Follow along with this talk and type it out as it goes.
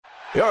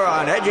You're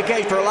on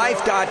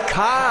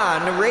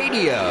EducateForLife.com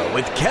radio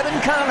with Kevin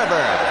Conover.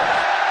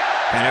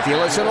 And if you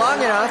listen long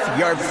enough,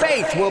 your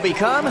faith will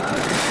become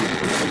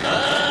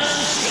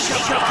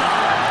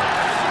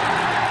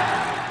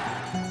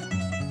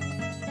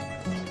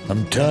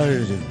I'm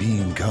tired of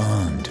being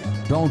conned.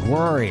 Don't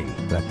worry,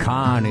 the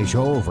con is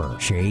over,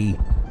 She.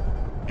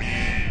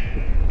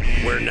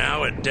 We're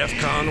now at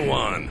DEFCON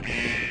 1.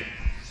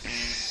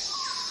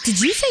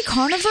 Did you say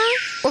carnivore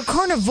or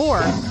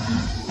carnivore?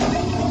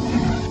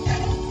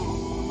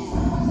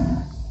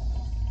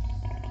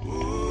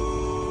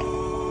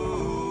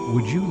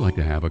 Would you like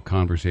to have a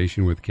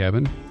conversation with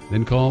Kevin?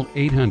 Then call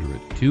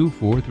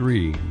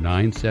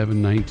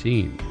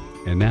 800-243-9719.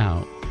 And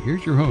now,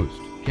 here's your host,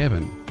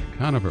 Kevin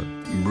Conover.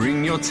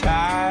 Bring your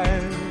tide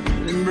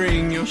and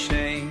bring your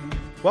shame.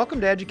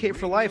 Welcome to Educate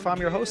for Life. I'm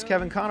your host,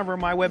 Kevin Conover.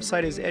 My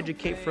website is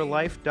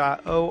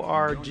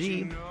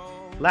educateforlife.org.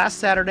 Last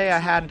Saturday, I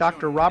had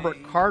Dr.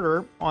 Robert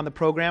Carter on the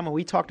program, and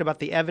we talked about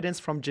the evidence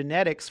from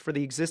genetics for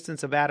the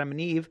existence of Adam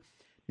and Eve.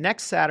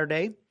 Next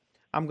Saturday,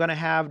 I'm going to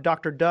have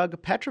Dr. Doug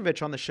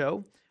Petrovich on the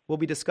show. We'll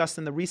be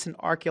discussing the recent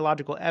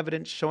archaeological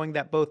evidence showing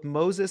that both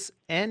Moses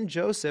and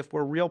Joseph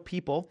were real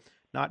people,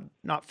 not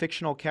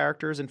fictional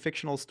characters and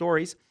fictional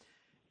stories.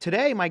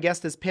 Today, my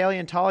guest is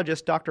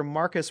paleontologist Dr.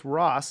 Marcus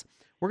Ross.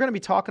 We're going to be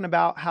talking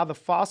about how the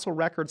fossil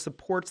record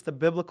supports the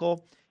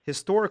biblical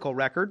historical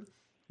record.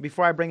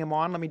 Before I bring him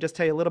on, let me just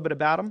tell you a little bit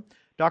about him.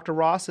 Dr.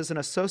 Ross is an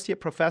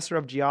associate professor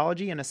of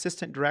geology and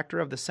assistant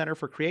director of the Center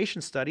for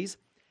Creation Studies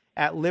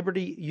at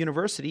Liberty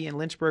University in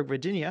Lynchburg,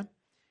 Virginia.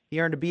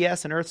 He earned a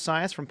BS in Earth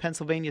Science from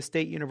Pennsylvania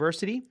State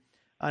University,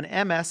 an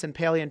MS in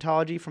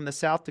Paleontology from the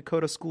South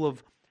Dakota School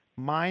of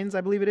Mines, I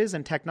believe it is,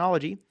 and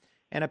Technology,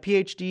 and a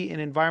PhD in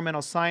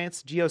Environmental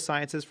Science,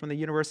 Geosciences from the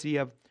University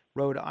of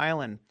Rhode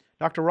Island.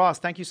 Dr. Ross,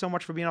 thank you so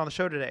much for being on the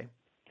show today.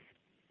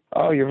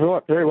 Oh,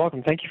 you're very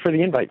welcome. Thank you for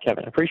the invite,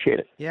 Kevin. I appreciate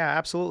it. Yeah,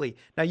 absolutely.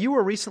 Now, you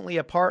were recently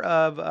a part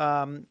of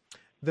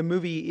the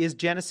movie Is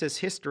Genesis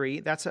History?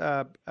 That's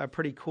a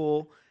pretty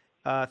cool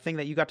thing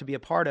that you got to be a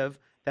part of.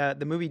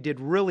 The movie did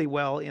really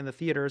well in the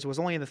theaters. It was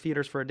only in the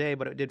theaters for a day,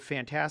 but it did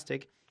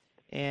fantastic.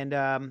 And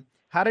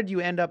how did you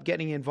end up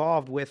getting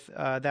involved with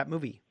that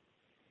movie?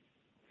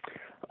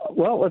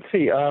 Well, let's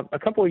see. A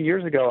couple of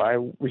years ago, I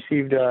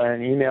received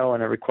an email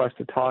and a request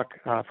to talk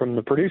from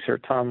the producer,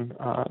 Tom.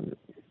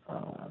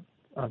 Tom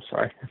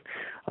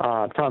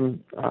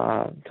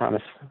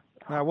Thomas.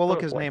 We'll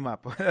look his name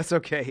up. That's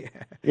okay.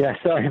 Yeah,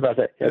 sorry about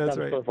that. Yeah, that's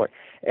Thomas right.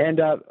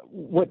 And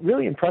what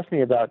really impressed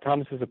me about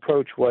Thomas's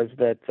approach was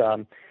that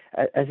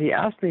as he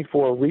asked me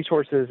for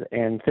resources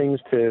and things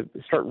to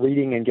start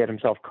reading and get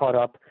himself caught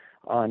up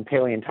on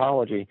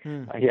paleontology,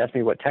 he asked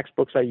me what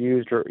textbooks I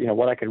used or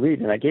what I could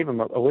read, and I gave him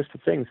a list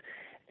of things.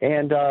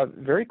 And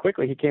very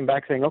quickly he came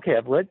back saying, "Okay,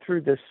 I've read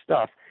through this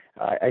stuff.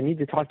 I need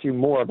to talk to you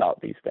more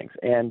about these things."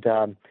 And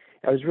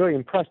I was really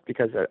impressed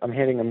because I'm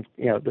handing him,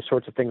 the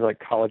sorts of things like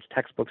college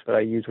textbooks that I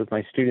use with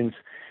my students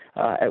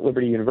at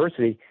Liberty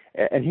University,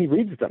 and he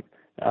reads them.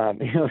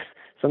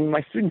 Some of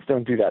my students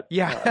don't do that,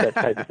 that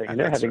type of thing, and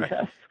they're having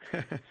tests.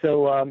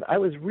 So I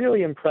was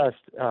really impressed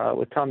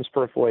with Thomas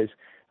Purifoy's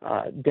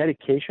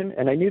dedication,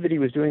 and I knew that he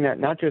was doing that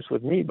not just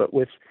with me, but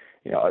with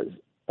a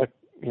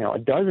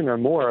dozen or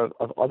more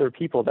of other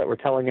people that were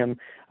telling him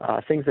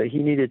things that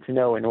he needed to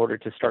know in order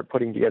to start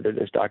putting together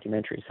this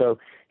documentary. So,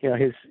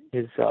 his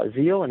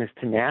zeal and his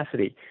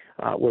tenacity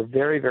were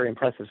very, very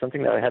impressive,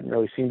 something that I hadn't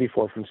really seen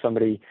before from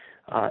somebody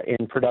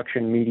in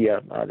production,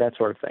 media, that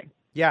sort of thing.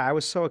 Yeah, I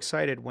was so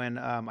excited when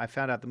I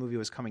found out the movie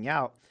was coming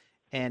out,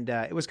 and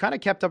it was kind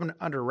of kept up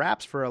under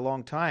wraps for a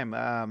long time,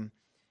 and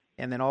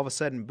then all of a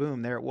sudden,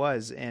 boom, there it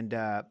was. And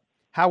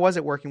how was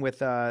it working with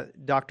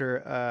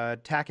Dr.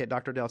 Tackett,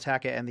 Dr. Del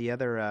Tackett, and the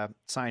other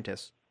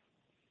scientists?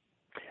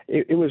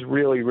 It was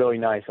really, really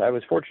nice. I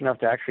was fortunate enough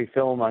to actually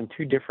film on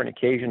two different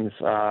occasions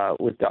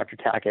with Dr.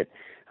 Tackett.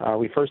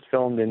 We first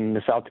filmed in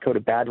the South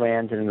Dakota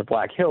Badlands and in the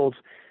Black Hills,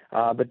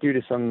 but due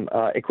to some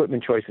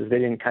equipment choices, they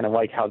didn't kind of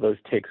like how those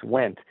takes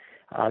went.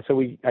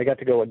 So I got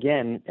to go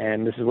again,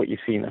 and this is what you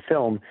see in the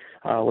film,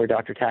 where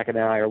Dr. Tackett and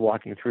I are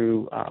walking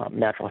through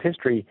Natural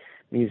History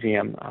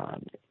Museum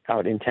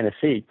out in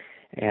Tennessee.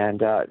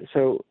 And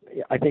so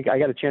I think I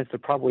got a chance to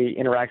probably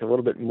interact a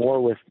little bit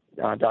more with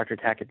Dr.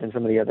 Tackett than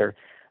some of the other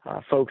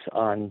folks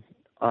on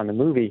the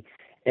movie.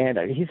 And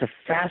he's a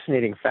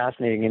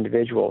fascinating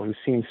individual who's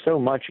seen so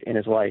much in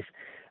his life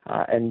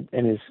and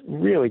is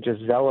really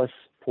just zealous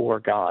for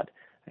God.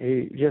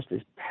 He just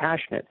is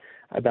passionate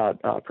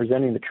about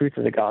presenting the truth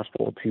of the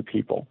gospel to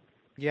people.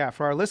 Yeah,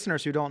 for our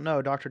listeners who don't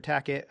know, Dr.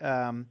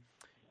 Tackett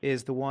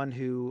is the one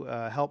who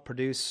helped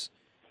produce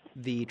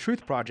the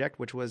Truth Project,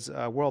 which was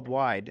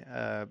worldwide,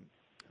 a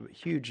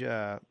huge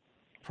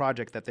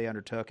project that they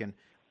undertook. And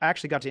I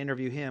actually got to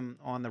interview him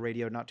on the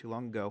radio not too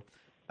long ago.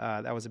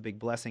 That was a big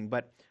blessing.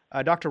 But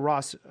Dr.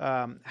 Ross,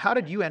 how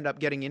did you end up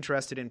getting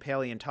interested in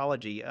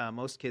paleontology?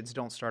 Most kids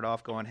don't start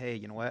off going, hey,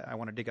 you know what, I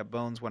want to dig up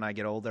bones when I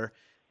get older.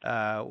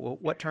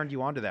 What turned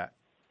you on to that?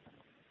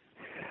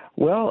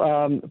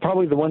 Well,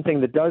 probably the one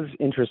thing that does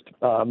interest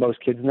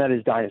most kids, and that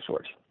is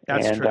dinosaurs.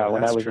 That's and true.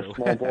 When That's I was true. a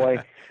small boy,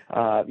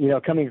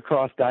 coming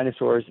across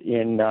dinosaurs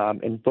in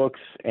books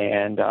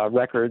and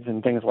records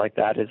and things like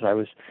that as I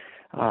was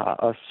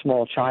a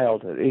small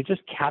child, it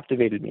just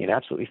captivated me and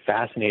absolutely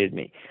fascinated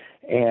me.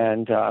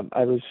 And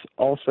I was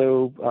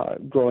also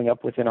growing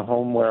up within a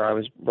home where I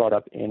was brought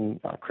up in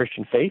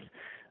Christian faith.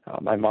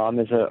 My mom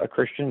is a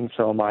Christian,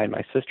 so am I and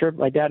my sister.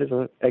 My dad is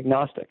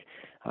agnostic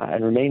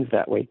and remains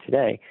that way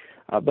today.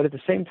 But at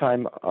the same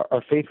time,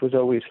 our faith was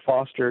always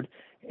fostered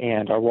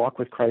and our walk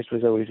with Christ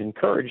was always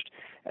encouraged.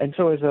 And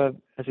so as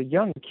a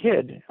young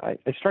kid, I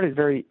started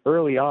very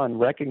early on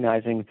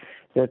recognizing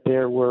that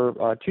there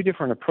were two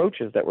different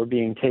approaches that were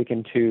being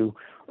taken to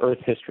Earth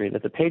history,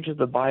 that the pages of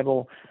the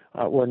Bible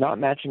were not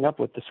matching up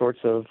with the sorts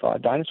of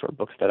dinosaur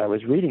books that I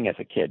was reading as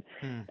a kid.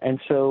 And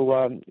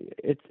so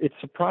it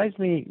surprised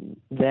me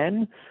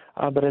then,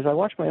 but as I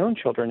watch my own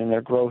children and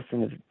their growth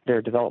and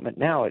their development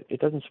now, it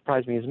doesn't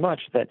surprise me as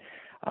much that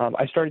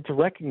I started to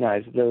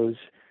recognize those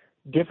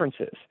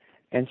differences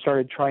and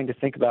started trying to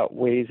think about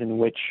ways in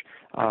which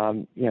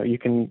you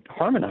can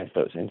harmonize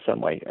those in some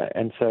way.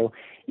 And so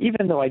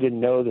even though I didn't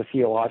know the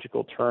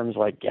theological terms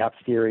like gap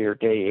theory or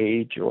day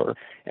age or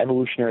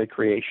evolutionary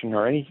creation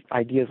or any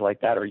ideas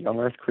like that or young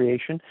earth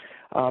creation,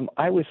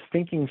 I was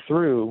thinking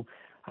through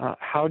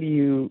how do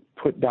you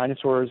put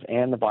dinosaurs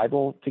and the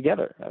Bible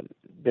together.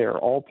 They're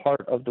all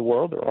part of the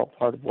world. They're all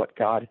part of what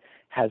God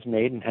has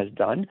made and has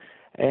done.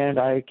 And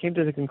I came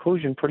to the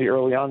conclusion pretty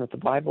early on that the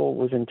Bible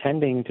was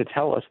intending to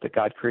tell us that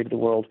God created the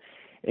world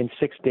in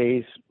 6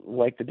 days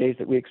like the days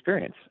that we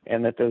experience,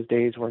 and that those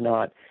days were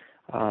not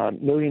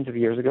millions of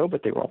years ago,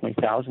 but they were only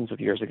thousands of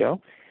years ago.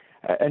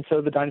 And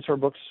so the dinosaur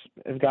books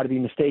have got to be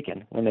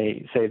mistaken when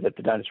they say that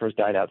the dinosaurs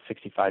died out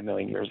 65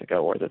 million years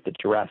ago or that the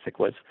Jurassic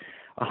was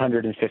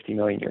 150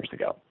 million years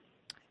ago.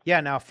 Yeah,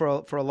 now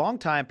for a long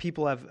time,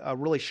 people have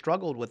really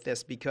struggled with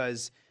this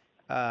because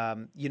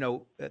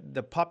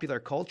the popular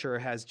culture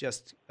has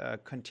just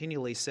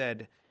continually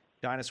said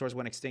dinosaurs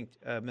went extinct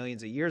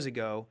millions of years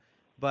ago.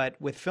 But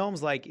with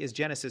films like Is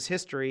Genesis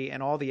History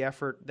and all the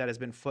effort that has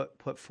been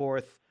put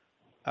forth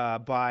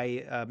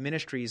by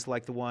ministries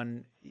like the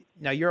one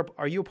now,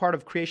 are you a part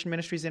of Creation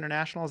Ministries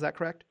International? Is that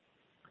correct?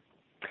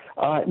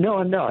 No,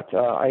 I'm not.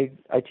 I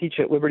teach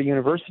at Liberty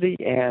University,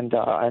 and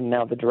I'm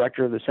now the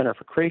director of the Center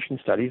for Creation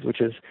Studies, which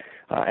is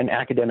an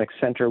academic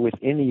center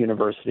within the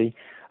university.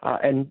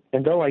 And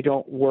though I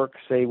don't work,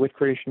 say, with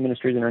Creation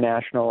Ministries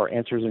International or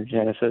Answers in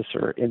Genesis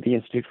or in the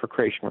Institute for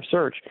Creation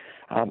Research,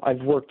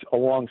 I've worked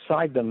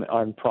alongside them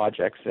on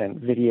projects and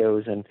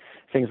videos and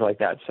things like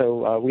that.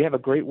 So we have a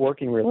great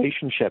working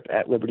relationship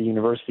at Liberty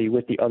University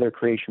with the other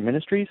Creation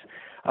Ministries,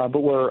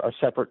 but we're a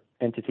separate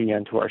entity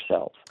unto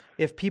ourselves.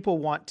 If people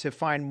want to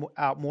find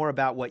out more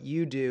about what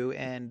you do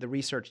and the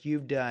research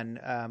you've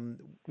done,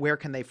 where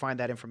can they find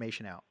that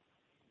information out?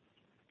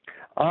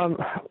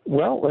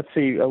 Well, let's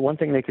see. One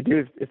thing they could do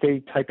is if they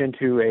type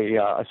into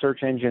a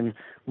search engine,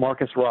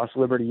 Marcus Ross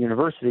Liberty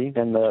University,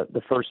 then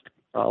the first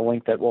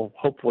link that will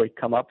hopefully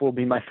come up will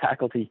be my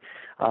faculty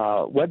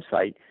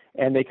website,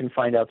 and they can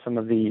find out some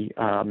of the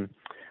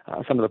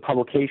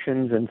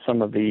publications and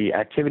some of the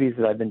activities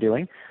that I've been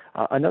doing.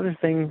 Another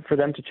thing for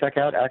them to check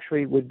out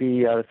actually would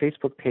be the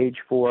Facebook page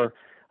for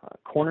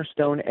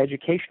Cornerstone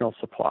Educational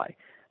Supply.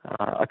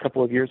 A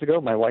couple of years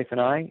ago, my wife and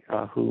I,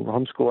 who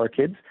homeschool our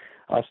kids,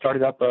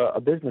 started up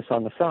a business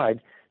on the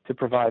side to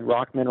provide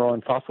rock, mineral,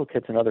 and fossil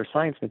kits and other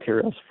science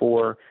materials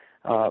for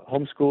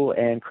homeschool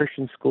and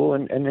Christian school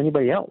and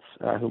anybody else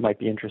who might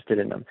be interested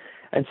in them.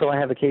 And so I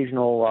have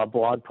occasional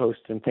blog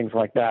posts and things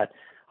like that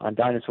on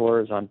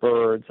dinosaurs, on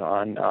birds,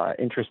 on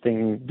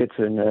interesting bits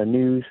in the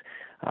news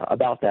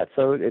about that.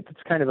 So it's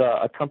kind of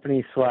a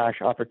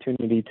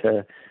company/opportunity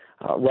to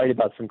write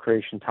about some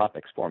creation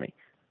topics for me.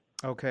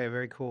 Okay,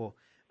 very cool.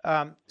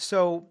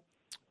 So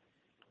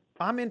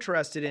I'm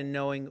interested in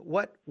knowing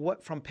what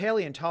from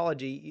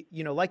paleontology,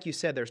 like you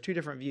said, there's two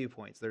different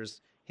viewpoints.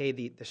 There's,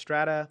 the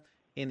strata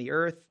in the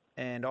earth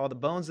and all the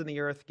bones in the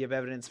earth give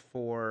evidence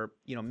for,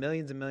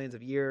 millions and millions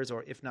of years,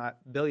 or if not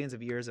billions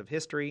of years of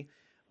history,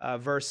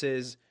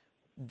 versus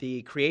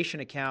the creation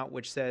account,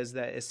 which says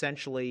that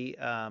essentially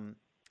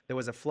there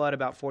was a flood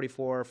about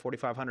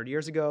 4,500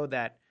 years ago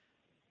that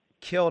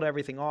killed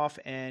everything off,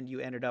 and you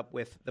ended up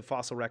with the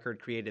fossil record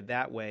created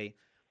that way.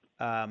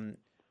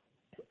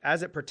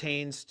 As it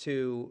pertains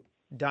to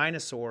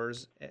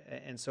dinosaurs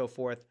and so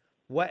forth,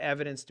 what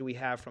evidence do we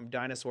have from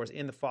dinosaurs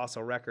in the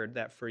fossil record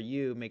that for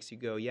you makes you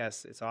go,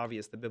 yes, it's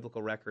obvious the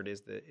biblical record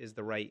is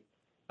the right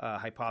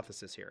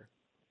hypothesis here?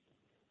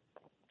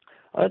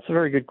 That's a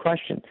very good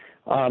question.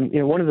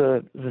 One of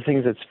the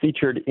things that's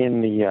featured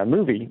in the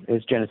movie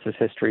Is Genesis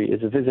History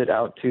is a visit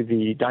out to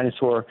the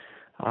dinosaur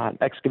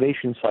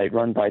excavation site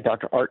run by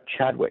Dr. Art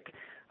Chadwick.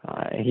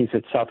 He's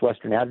at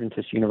Southwestern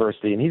Adventist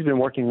University, and he's been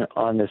working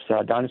on this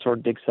dinosaur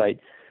dig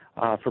site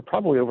for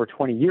probably over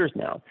 20 years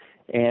now.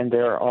 And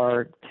there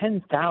are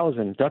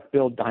 10,000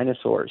 duck-billed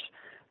dinosaurs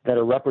that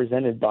are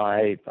represented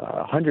by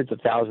hundreds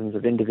of thousands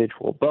of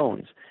individual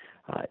bones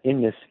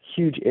in this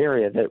huge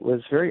area that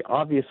was very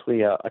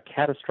obviously a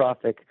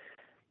catastrophic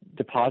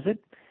deposit.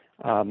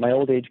 My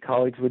old age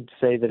colleagues would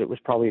say that it was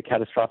probably a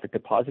catastrophic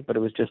deposit, but it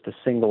was just a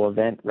single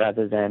event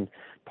rather than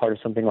part of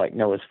something like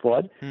Noah's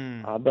flood.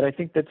 But I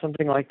think that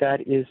something like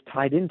that is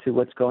tied into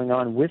what's going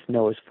on with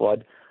Noah's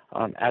flood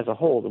as a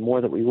whole. The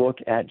more that we look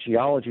at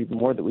geology, the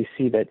more that we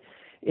see that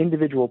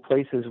individual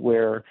places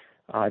where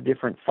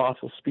different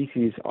fossil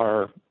species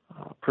are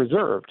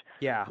preserved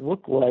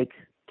look like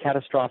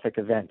catastrophic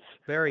events.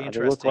 Very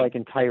interesting. They look like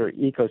entire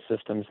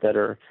ecosystems that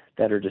are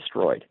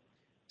destroyed.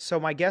 So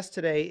my guest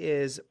today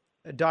is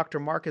Dr.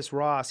 Marcus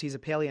Ross. He's a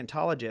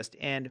paleontologist,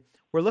 and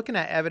we're looking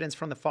at evidence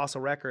from the fossil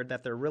record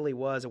that there really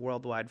was a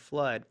worldwide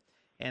flood,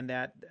 and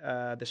that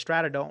the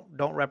strata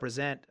don't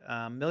represent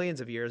millions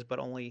of years, but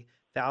only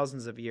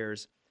thousands of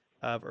years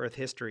of Earth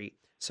history.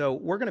 So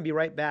we're going to be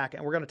right back,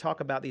 and we're going to talk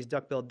about these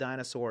duck-billed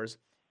dinosaurs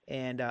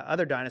and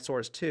other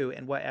dinosaurs too,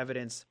 and what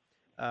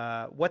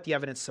the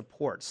evidence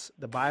supports,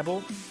 the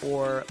Bible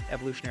or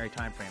evolutionary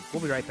time frame.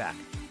 We'll be right back.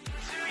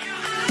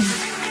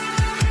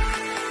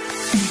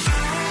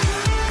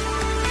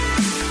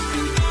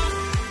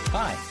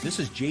 Hi, this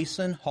is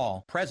Jason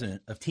Hall,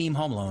 president of Team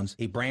Home Loans,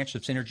 a branch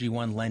of Synergy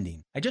One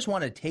Lending. I just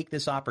want to take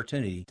this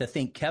opportunity to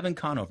thank Kevin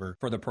Conover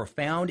for the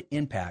profound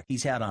impact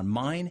he's had on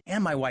mine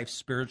and my wife's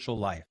spiritual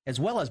life, as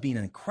well as being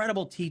an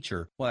incredible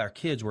teacher while our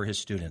kids were his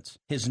students.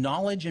 His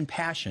knowledge and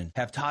passion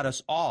have taught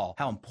us all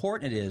how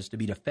important it is to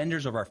be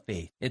defenders of our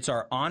faith. It's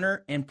our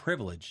honor and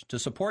privilege to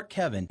support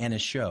Kevin and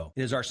his show.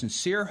 It is our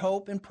sincere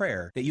hope and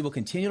prayer that you will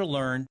continue to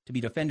learn to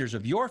be defenders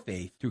of your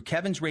faith through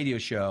Kevin's radio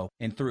show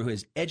and through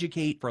his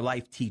Educate for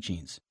Life teachings.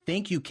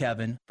 Thank you,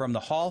 Kevin, from the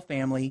Hall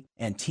family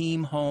and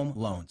Team Home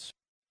Loans.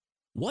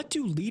 What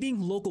do leading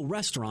local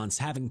restaurants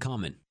have in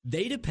common?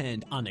 They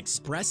depend on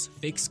Express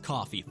Fix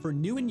Coffee for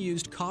new and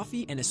used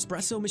coffee and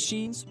espresso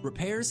machines,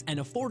 repairs, and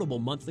affordable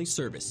monthly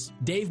service.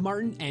 Dave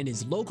Martin and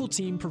his local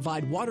team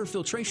provide water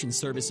filtration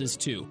services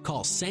too.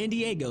 Call San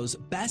Diego's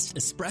best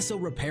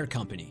espresso repair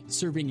company,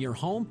 serving your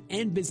home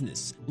and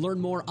business. Learn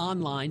more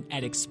online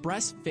at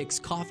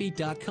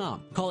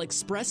expressfixcoffee.com. Call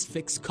Express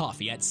Fix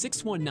Coffee at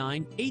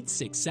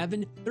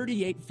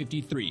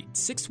 619-867-3853.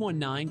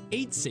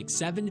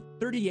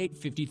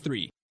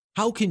 619-867-3853.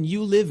 How can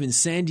you live in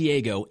San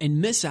Diego and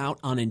miss out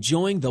on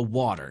enjoying the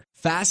water?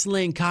 Fast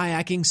Lane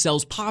Kayaking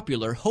sells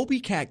popular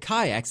Hobie Cat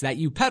kayaks that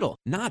you pedal,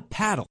 not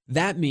paddle.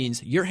 That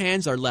means your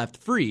hands are left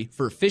free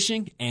for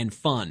fishing and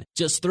fun.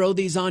 Just throw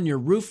these on your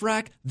roof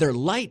rack. They're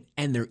light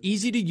and they're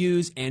easy to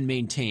use and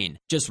maintain.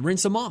 Just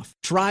rinse them off.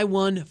 Try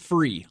one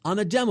free on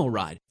a demo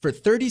ride. For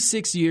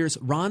 36 years,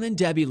 Ron and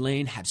Debbie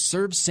Lane have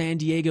served San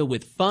Diego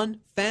with fun,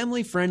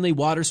 family-friendly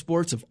water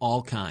sports of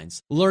all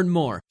kinds. Learn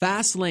more.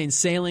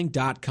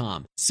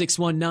 FastLaneSailing.com.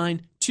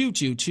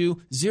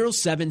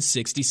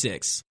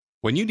 619-222-0766.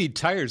 When you need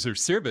tires or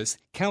service,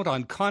 count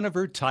on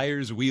Conover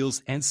Tires,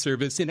 Wheels, and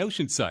Service in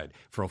Oceanside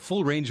for a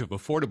full range of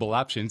affordable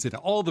options and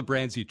all the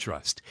brands you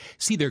trust.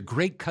 See their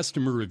great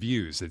customer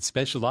reviews and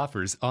special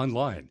offers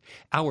online.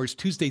 Hours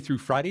Tuesday through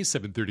Friday,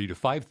 7:30 to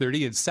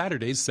 5:30, and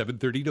Saturdays,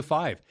 7:30 to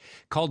 5.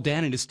 Call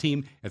Dan and his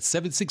team at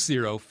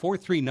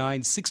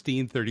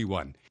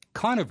 760-439-1631.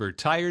 Conover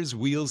Tires,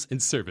 Wheels,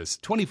 and Service,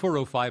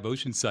 2405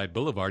 Oceanside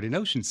Boulevard in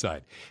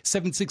Oceanside,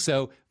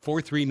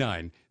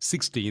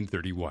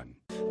 760-439-1631.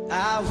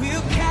 I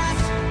will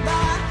cast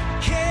my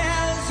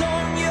cares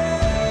on you.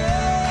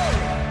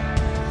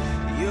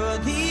 You're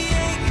the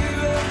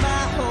anchor of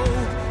my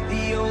hope,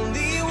 the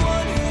only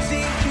one who's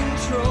in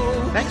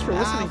control. Thanks for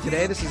listening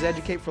today. This is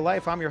Educate for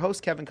Life. I'm your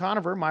host, Kevin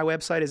Conover. My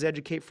website is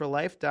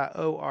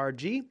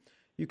educateforlife.org. You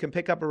can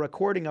pick up a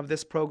recording of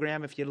this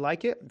program if you'd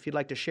like it, if you'd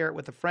like to share it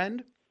with a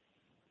friend.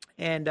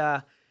 And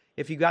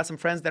if you've got some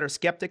friends that are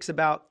skeptics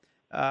about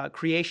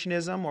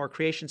creationism or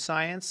creation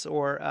science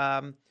or,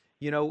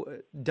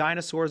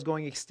 dinosaurs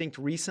going extinct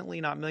recently,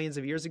 not millions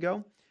of years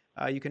ago,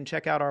 you can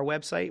check out our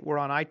website. We're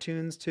on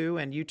iTunes, too,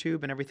 and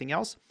YouTube and everything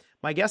else.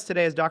 My guest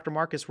today is Dr.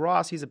 Marcus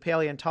Ross. He's a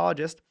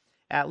paleontologist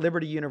at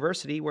Liberty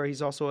University, where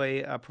he's also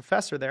a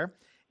professor there.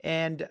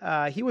 And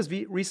he was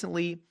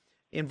recently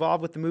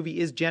involved with the movie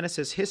Is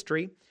Genesis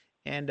History?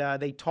 And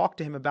they talked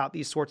to him about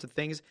these sorts of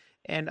things.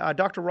 And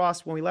Dr.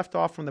 Ross, when we left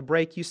off from the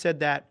break, you said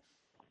that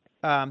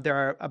there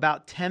are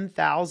about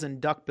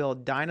 10,000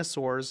 duck-billed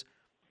dinosaurs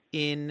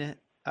in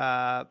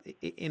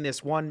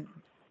this one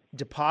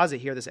deposit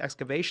here, this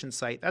excavation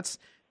site. That's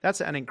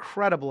an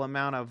incredible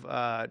amount of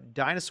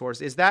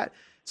dinosaurs. Is that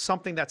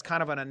something that's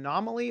kind of an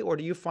anomaly, or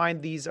do you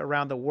find these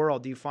around the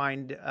world? Do you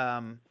find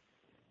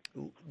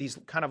these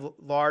kind of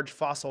large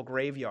fossil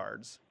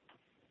graveyards?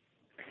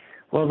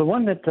 Well, the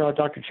one that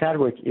Dr.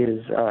 Chadwick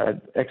is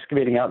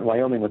excavating out in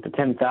Wyoming with the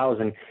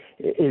 10,000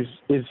 is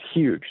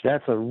huge.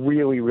 That's a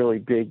really, really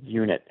big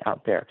unit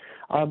out there.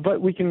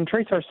 But we can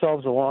trace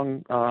ourselves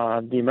along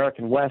the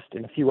American West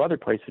in a few other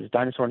places.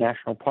 Dinosaur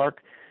National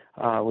Park,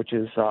 which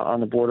is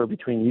on the border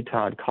between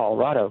Utah and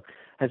Colorado,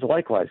 has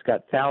likewise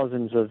got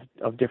thousands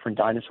of different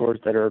dinosaurs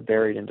that are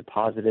buried and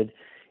deposited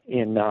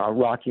in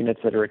rock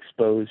units that are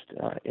exposed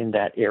in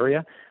that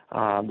area.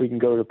 We can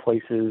go to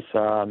places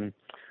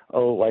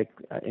like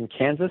in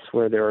Kansas,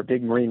 where there are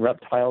big marine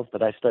reptiles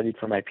that I studied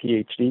for my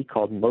PhD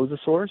called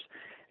mosasaurs.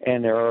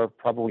 and there are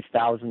probably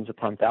thousands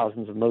upon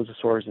thousands of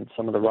mosasaurs in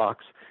some of the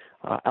rocks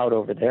out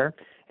over there.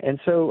 And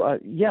so,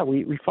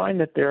 we find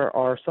that there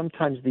are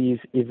sometimes these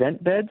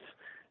event beds,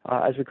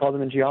 as we call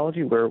them in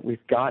geology, where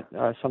we've got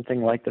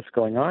something like this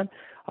going on.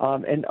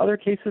 In other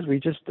cases, we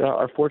just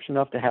are fortunate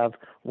enough to have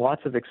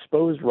lots of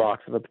exposed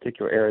rocks of a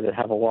particular area that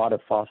have a lot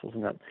of fossils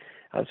in them.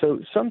 So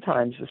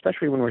sometimes,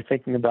 especially when we're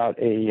thinking about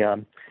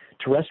a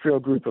terrestrial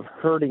group of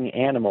herding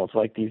animals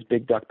like these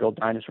big duck-billed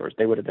dinosaurs,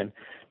 they would have been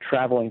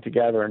traveling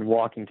together and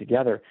walking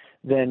together,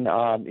 then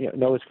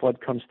Noah's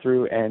flood comes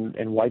through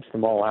and wipes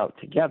them all out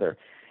together.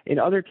 In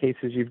other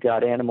cases, you've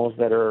got animals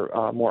that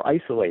are more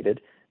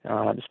isolated,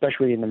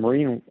 especially in the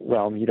marine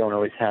realm. You don't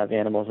always have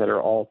animals that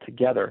are all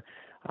together,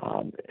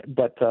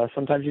 but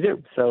sometimes you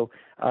do. So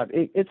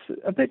it's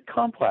a bit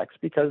complex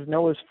because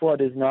Noah's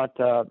flood is not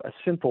a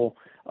simple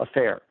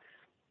affair.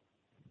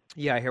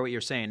 Yeah, I hear what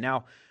you're saying.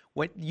 Now,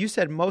 when you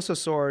said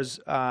mosasaurs,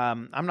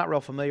 I'm not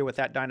real familiar with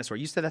that dinosaur.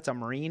 You said that's a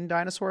marine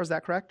dinosaur, is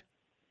that correct?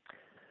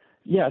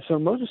 Yeah, so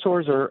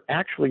mosasaurs are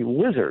actually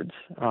lizards.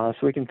 So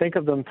we can think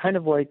of them kind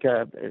of like,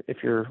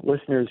 if your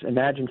listeners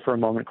imagine for a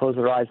moment, close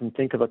their eyes and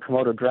think of a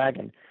Komodo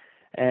dragon.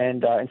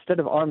 And instead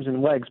of arms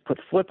and legs, put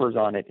flippers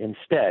on it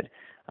instead.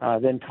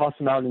 Then toss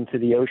them out into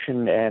the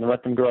ocean and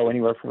let them grow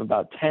anywhere from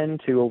about 10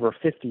 to over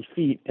 50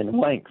 feet in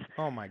length.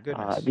 Oh, my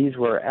goodness. These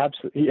were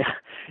absolutely, yeah,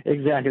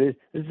 exactly.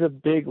 This is a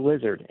big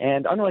lizard.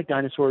 And unlike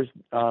dinosaurs,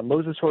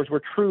 mosasaurs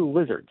were true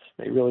lizards.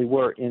 They really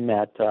were in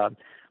that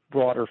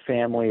broader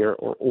family or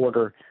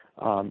order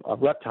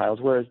of reptiles,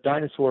 whereas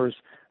dinosaurs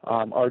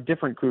are a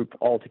different group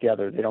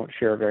altogether. They don't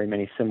share very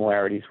many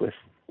similarities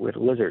with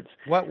lizards.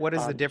 What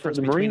is the difference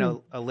between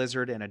a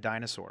lizard and a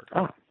dinosaur?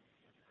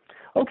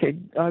 Okay,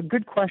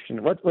 good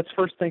question. Let's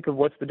first think of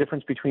what's the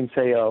difference between,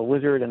 say, a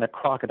lizard and a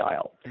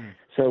crocodile.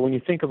 So when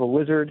you think of a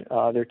lizard,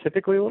 they're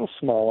typically a little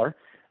smaller.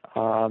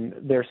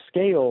 Their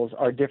scales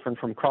are different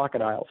from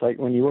crocodiles. Like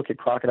when you look at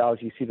crocodiles,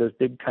 you see those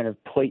big kind of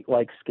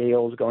plate-like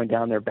scales going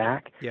down their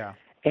back. Yeah.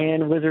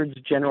 And lizards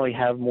generally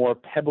have more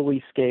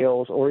pebbly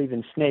scales, or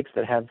even snakes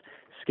that have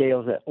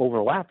scales that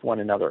overlap one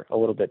another a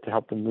little bit to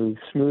help them move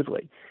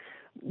smoothly.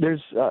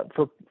 There's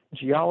for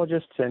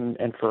geologists and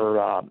for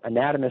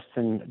anatomists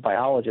and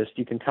biologists,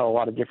 you can tell a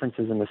lot of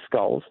differences in the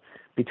skulls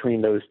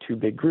between those two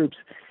big groups.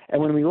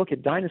 And when we look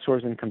at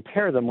dinosaurs and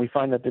compare them, we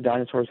find that the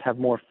dinosaurs have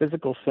more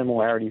physical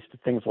similarities to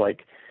things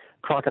like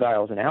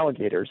crocodiles and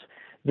alligators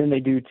than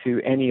they do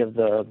to any of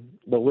the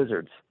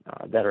lizards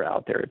that are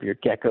out there, your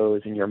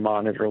geckos and your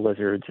monitor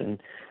lizards and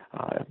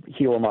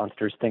Gila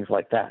monsters, things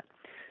like that.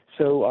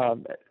 So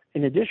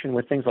in addition,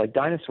 with things like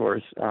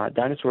dinosaurs,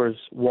 dinosaurs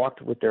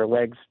walked with their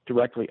legs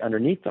directly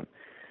underneath them.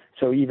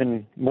 So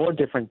even more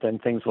different than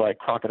things like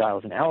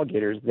crocodiles and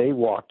alligators, they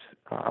walked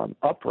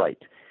upright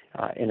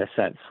in a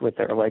sense with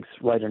their legs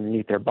right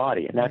underneath their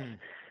body. And that's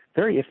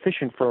very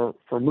efficient for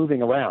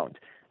moving around,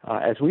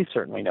 as we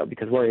certainly know,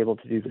 because we're able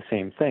to do the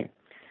same thing.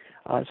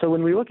 So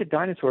when we look at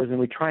dinosaurs and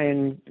we try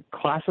and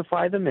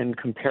classify them and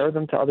compare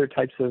them to other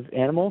types of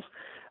animals,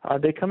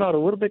 they come out a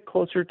little bit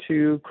closer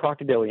to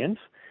crocodilians.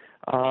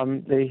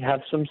 They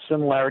have some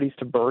similarities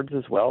to birds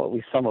as well, at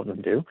least some of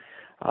them do.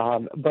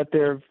 But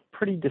they're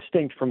pretty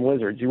distinct from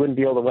lizards. You wouldn't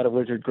be able to let a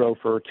lizard grow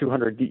for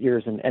 200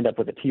 years and end up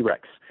with a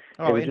T-Rex.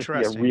 Oh, it would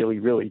interesting. just be a really,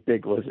 really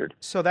big lizard.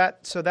 So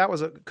that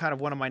was kind of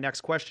one of my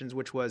next questions,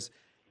 which was,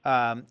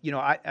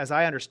 as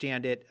I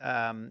understand it,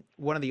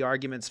 one of the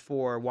arguments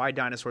for why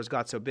dinosaurs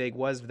got so big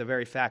was the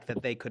very fact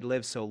that they could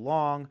live so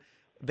long,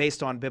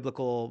 based on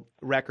biblical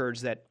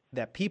records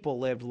that people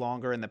lived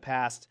longer in the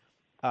past.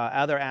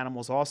 Other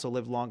animals also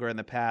lived longer in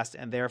the past,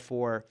 and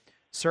therefore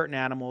certain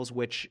animals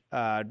which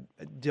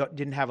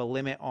didn't have a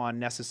limit on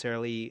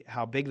necessarily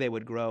how big they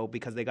would grow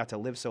because they got to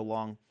live so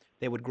long,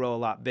 they would grow a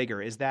lot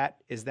bigger. Is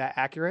that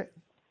accurate?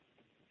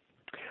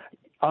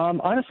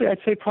 Honestly, I'd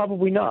say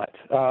probably not,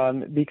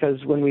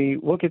 because when we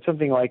look at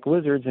something like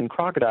lizards and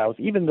crocodiles,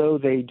 even though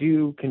they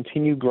do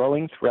continue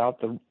growing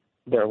throughout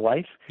their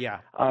life,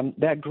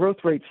 that growth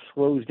rate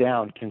slows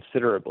down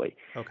considerably.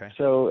 Okay.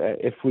 So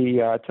if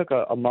we took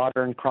a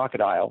modern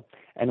crocodile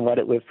and let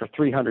it live for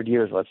 300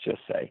 years, let's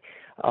just say,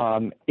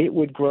 it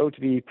would grow to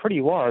be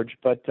pretty large,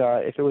 but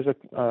if it was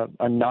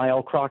a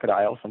Nile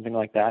crocodile, something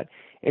like that,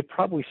 it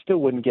probably still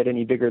wouldn't get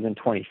any bigger than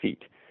 20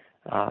 feet.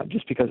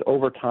 Just because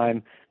over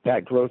time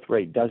that growth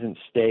rate doesn't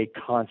stay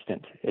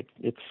constant.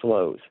 It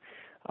slows.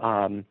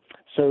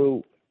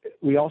 So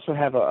we also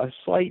have a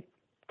slight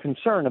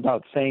concern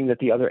about saying that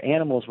the other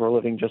animals were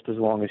living just as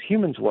long as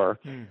humans were.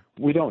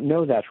 We don't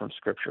know that from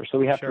Scripture. So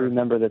we have to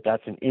remember that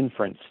that's an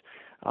inference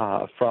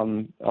or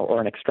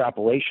an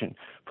extrapolation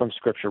from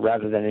Scripture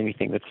rather than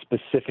anything that's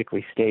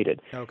specifically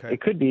stated. Okay.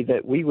 It could be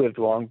that we lived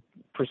long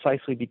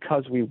precisely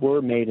because we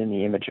were made in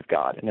the image of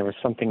God, and there was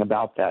something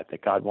about that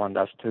God wanted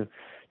us to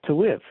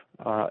live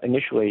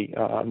initially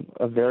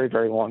a very,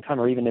 very long time,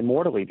 or even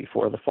immortally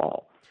before the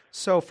fall.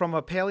 So from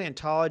a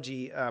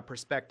paleontology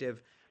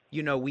perspective,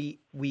 we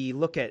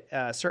look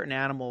at certain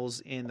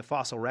animals in the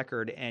fossil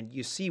record, and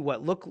you see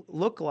what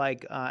look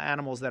like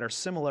animals that are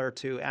similar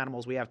to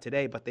animals we have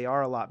today, but they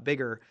are a lot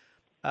bigger.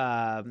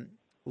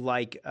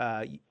 like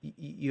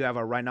you have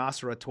a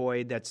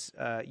rhinoceratoid that's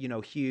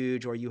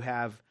huge, or you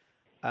have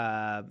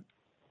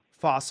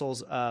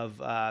fossils of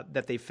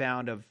that they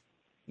found of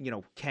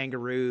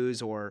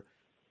kangaroos or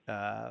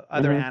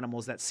other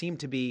animals that seem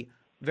to be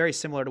very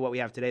similar to what we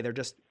have today. They're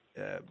just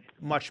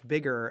much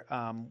bigger.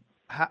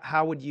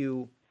 How would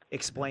you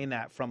explain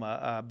that from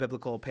a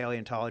biblical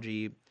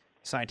paleontology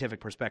scientific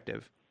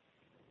perspective?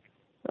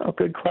 Oh,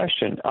 good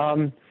question.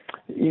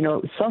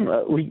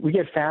 We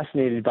get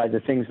fascinated by the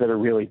things that are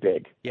really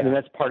big. Yeah. I mean,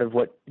 that's part of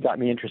what got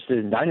me interested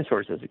in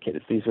dinosaurs as a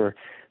kid.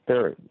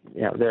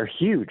 They're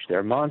huge.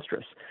 They're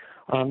monstrous.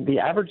 The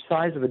average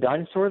size of a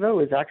dinosaur, though,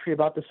 is actually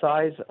about the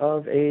size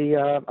of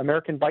a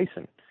American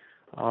bison,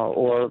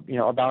 or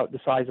about the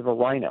size of a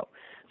rhino.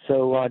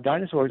 So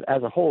dinosaurs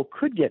as a whole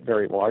could get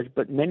very large,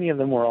 but many of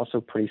them were also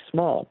pretty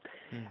small.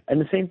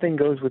 And the same thing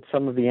goes with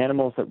some of the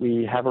animals that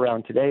we have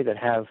around today that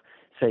have,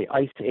 say,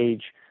 Ice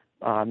Age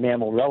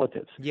mammal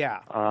relatives. Yeah.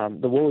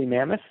 The woolly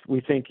mammoth,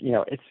 we think,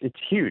 it's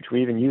huge.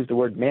 We even use the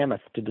word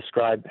mammoth to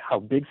describe how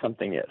big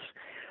something is.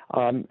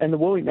 And the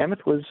woolly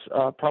mammoth was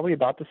probably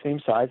about the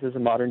same size as a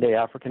modern-day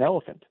African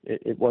elephant.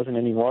 It wasn't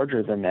any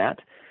larger than that.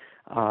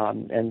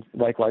 And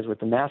likewise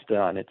with the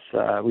mastodon,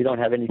 we don't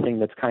have anything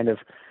that's kind of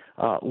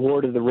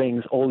Lord of the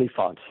Rings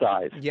Oliphant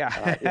size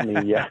in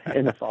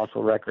the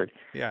fossil record.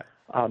 Yeah.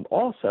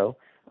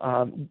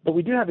 But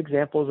we do have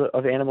examples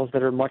of animals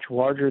that are much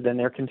larger than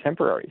their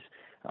contemporaries.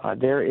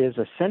 There is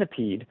a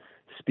centipede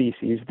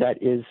species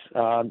that is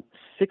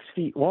 6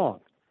 feet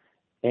long,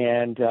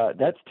 and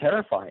that's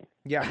terrifying.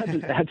 Yeah,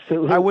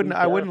 absolutely. I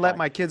wouldn't let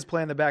my kids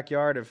play in the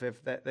backyard if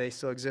they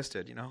still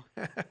existed.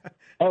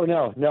 Oh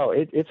no,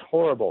 it's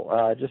horrible.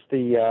 I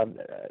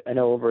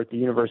know over at the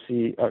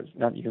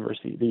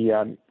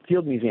the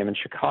Field Museum in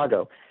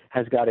Chicago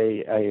has got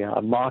a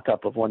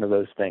mock-up of one of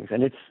those things,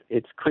 and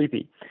it's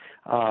creepy.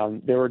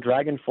 There were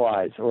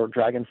dragonflies or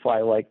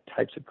dragonfly-like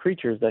types of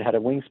creatures that had a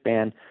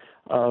wingspan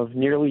of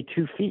nearly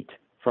 2 feet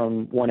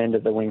from one end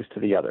of the wings to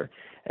the other.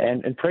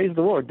 And praise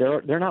the Lord,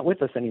 they're not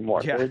with us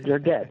anymore. Yeah. They're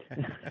dead,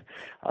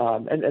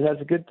 and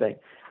that's a good thing.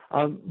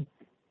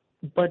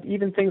 But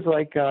even things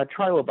like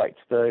trilobites,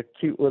 the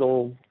cute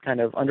little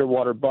kind of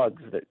underwater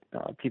bugs that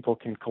people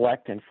can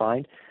collect and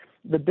find,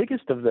 the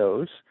biggest of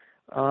those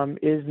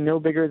is no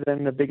bigger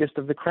than the biggest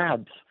of the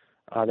crabs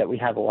that we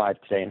have alive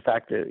today. In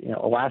fact,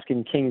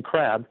 Alaskan king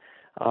crab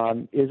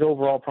is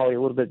overall probably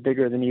a little bit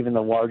bigger than even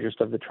the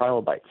largest of the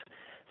trilobites.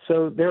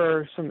 So there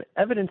are some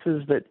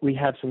evidences that we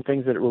have some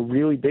things that were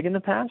really big in the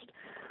past,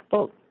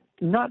 but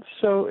not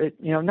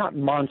not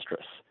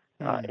monstrous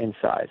in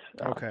size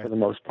for the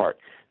most part.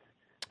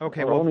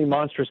 Okay, we're only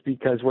monstrous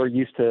because we're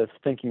used to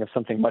thinking of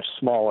something much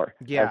smaller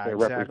as their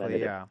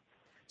representative. Yeah.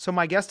 So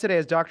my guest today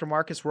is Dr.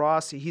 Marcus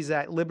Ross. He's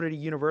at Liberty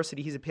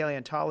University. He's a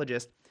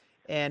paleontologist,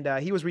 and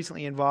he was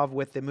recently involved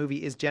with the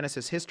movie Is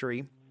Genesis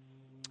History,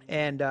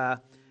 and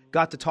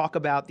got to talk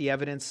about the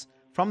evidence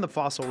from the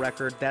fossil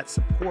record that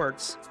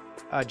supports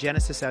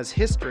Genesis as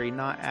history,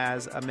 not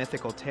as a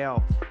mythical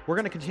tale. We're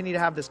going to continue to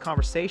have this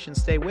conversation.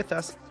 Stay with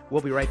us.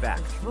 We'll be right back.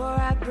 Before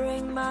I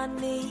bring my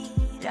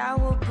need, I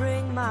will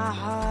bring my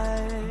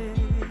heart.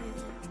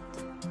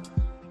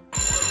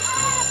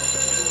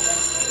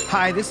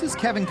 Hi, this is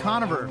Kevin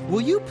Conover.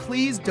 Will you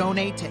please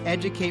donate to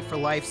Educate for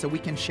Life so we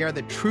can share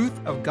the truth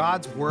of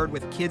God's Word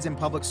with kids in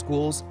public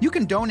schools? You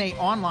can donate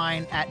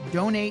online at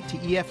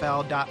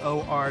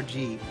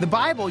donatetoefl.org. The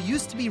Bible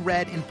used to be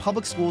read in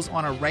public schools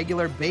on a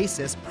regular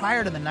basis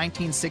prior to the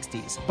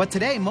 1960s. But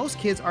today, most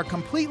kids are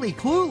completely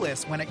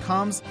clueless when it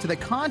comes to the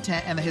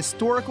content and the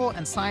historical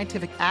and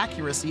scientific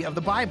accuracy of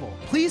the Bible.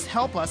 Please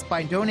help us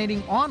by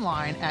donating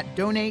online at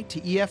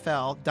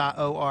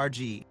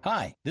donatetoefl.org.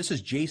 Hi, this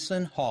is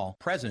Jason Hall,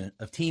 President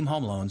of Team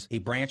Home Loans, a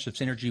branch of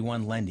Synergy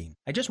One Lending.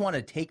 I just want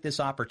to take this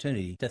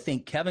opportunity to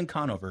thank Kevin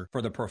Conover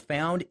for the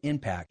profound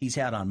impact he's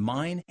had on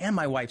mine and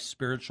my wife's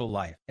spiritual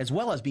life, as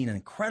well as being an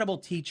incredible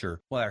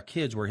teacher while our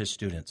kids were his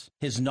students.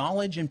 His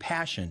knowledge and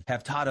passion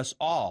have taught us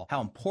all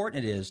how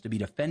important it is to be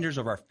defenders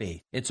of our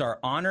faith. It's our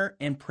honor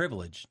and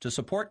privilege to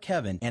support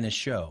Kevin and his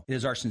show. It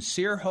is our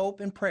sincere hope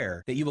and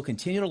prayer that you will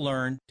continue to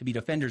learn to be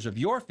defenders of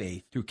your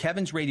faith through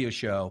Kevin's radio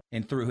show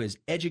and through his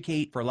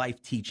Educate for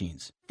Life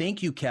teachings.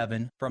 Thank you,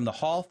 Kevin, from the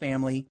Hall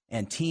family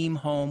and Team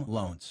Home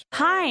Loans.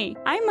 Hi,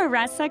 I'm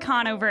Marissa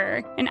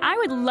Conover, and I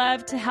would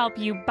love to help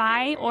you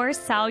buy or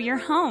sell your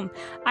home.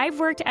 I've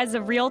worked as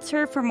a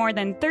realtor for more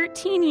than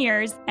 13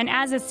 years, and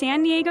as a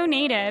San Diego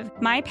native,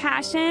 my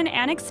passion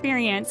and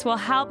experience will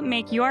help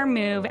make your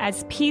move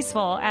as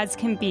peaceful as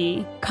can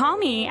be. Call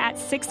me at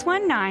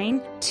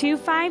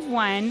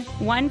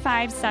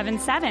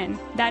 619-251-1577.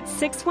 That's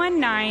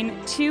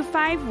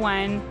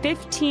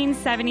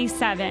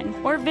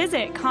 619-251-1577, or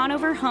visit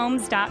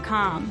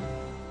ConoverHomes.com.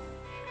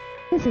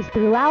 This is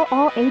Throughout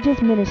All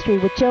Ages Ministry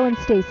with Joe and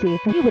Stacy.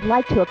 We would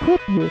like to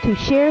equip you to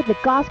share the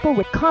gospel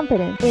with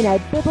confidence in a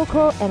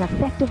biblical and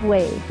effective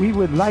way. We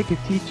would like to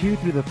teach you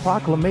through the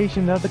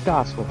proclamation of the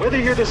gospel. Whether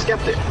you're the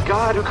skeptic,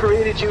 God who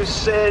created you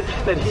said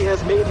that he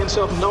has made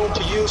himself known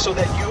to you so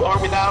that you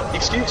are without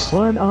excuse.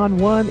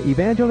 One-on-one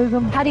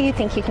evangelism. How do you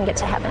think you can get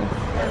to heaven?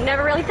 I've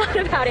never really thought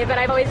about it, but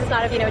I've always just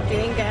thought of,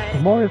 doing good.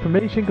 For more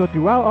information, go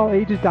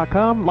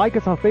throughoutallages.com, like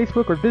us on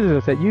Facebook, or visit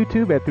us at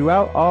YouTube at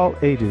Throughout All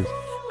Ages.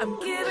 I'm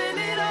giving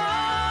it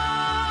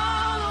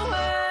all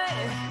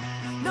away.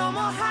 No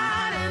more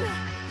hiding,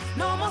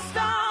 no more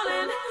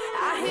stalling.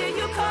 I hear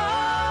you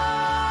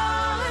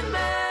calling me.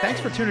 Thanks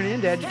for tuning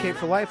in to Educate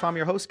for Life. I'm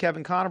your host,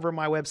 Kevin Conover.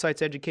 My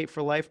website's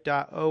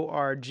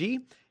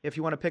educateforlife.org. If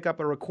you want to pick up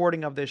a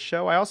recording of this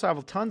show, I also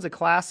have tons of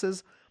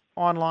classes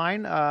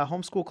online,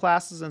 homeschool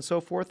classes and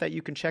so forth that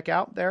you can check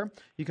out there.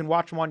 You can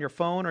watch them on your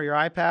phone or your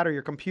iPad or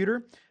your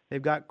computer.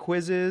 They've got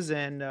quizzes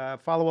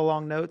and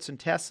follow-along notes and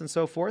tests and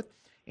so forth.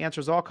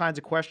 Answers all kinds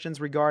of questions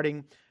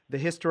regarding the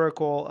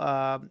historical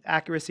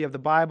accuracy of the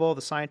Bible,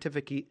 the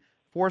scientific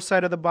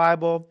foresight of the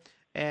Bible,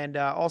 and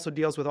also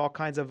deals with all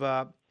kinds of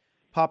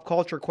pop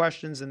culture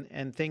questions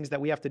and things that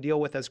we have to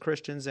deal with as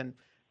Christians, and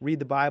read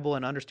the Bible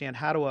and understand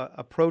how to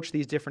approach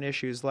these different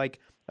issues like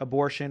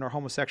abortion or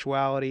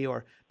homosexuality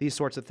or these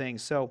sorts of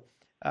things. So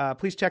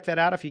please check that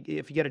out if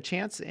you get a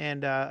chance,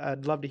 and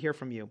I'd love to hear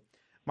from you.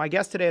 My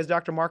guest today is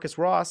Dr. Marcus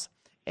Ross.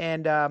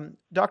 And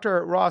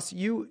Dr. Ross,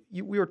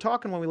 we were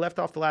talking when we left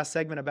off the last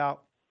segment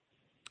about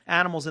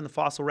animals in the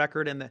fossil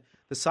record and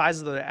the size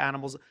of the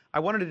animals.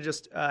 I wanted to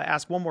just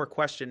ask one more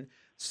question.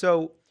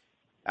 So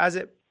as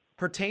it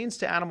pertains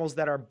to animals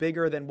that are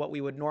bigger than what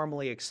we would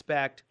normally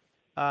expect,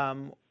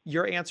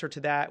 your answer to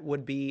that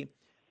would be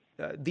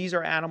these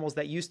are animals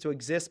that used to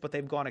exist, but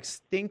they've gone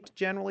extinct,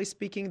 generally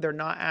speaking. They're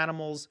not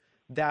animals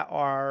that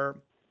are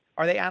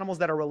they animals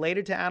that are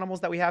related to animals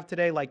that we have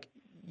today? Like,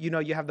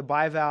 you have the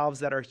bivalves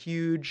that are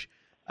huge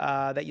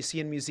that you see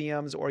in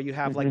museums, or you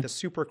have like the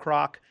super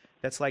croc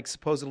that's like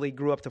supposedly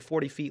grew up to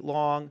 40 feet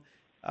long.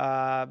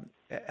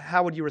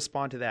 How would you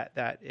respond to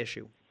that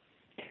issue?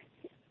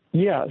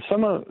 Yeah,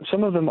 some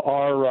of them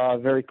are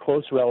very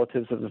close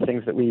relatives of the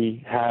things that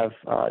we have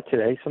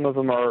today. Some of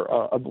them are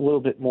a little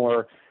bit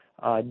more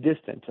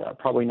distant,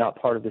 probably not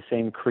part of the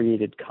same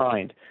created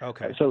kind.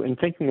 Okay. So in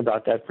thinking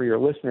about that for your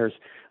listeners,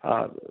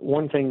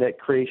 one thing that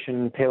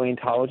creation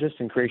paleontologists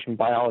and creation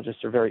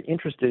biologists are very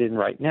interested in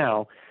right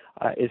now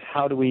is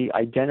how do we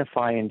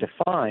identify and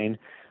define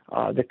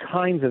the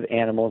kinds of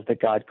animals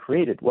that God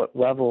created? What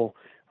level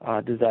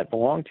does that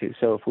belong to?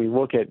 So if we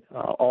look at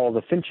all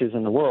the finches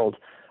in the world,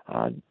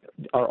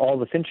 are all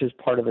the finches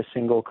part of a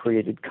single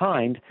created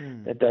kind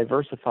that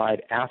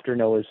diversified after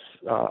Noah's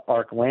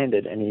Ark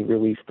landed and he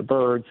released the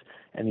birds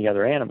and the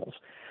other animals?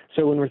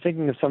 So when we're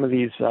thinking of some of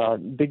these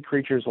big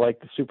creatures like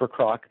the super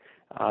croc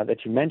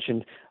that you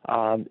mentioned,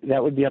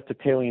 that would be up to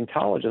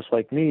paleontologists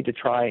like me to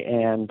try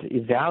and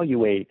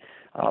evaluate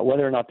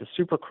whether or not the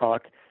super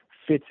croc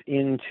fits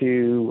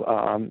into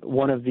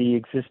one of the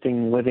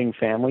existing living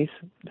families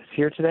that's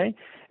here today,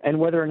 and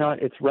whether or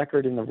not its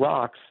record in the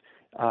rocks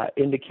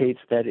indicates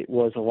that it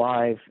was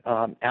alive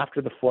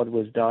after the flood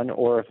was done,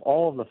 or if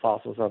all of the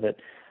fossils of it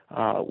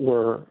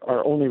are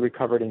only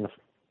recovered in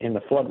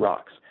the flood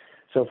rocks.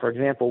 So, for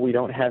example, we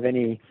don't have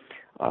any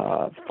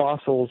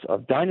fossils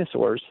of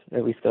dinosaurs,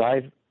 at least that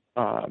I've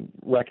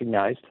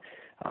recognized,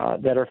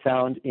 that are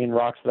found in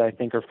rocks that I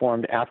think are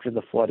formed after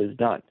the flood is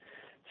done.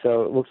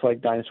 So it looks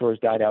like dinosaurs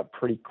died out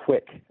pretty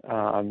quick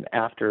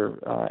after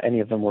any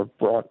of them were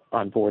brought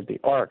on board the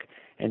Ark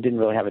and didn't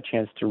really have a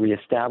chance to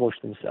reestablish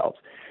themselves.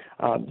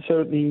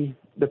 So the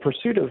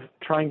pursuit of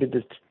trying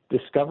to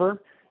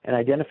discover and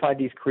identify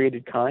these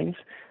created kinds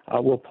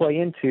will play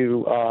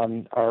into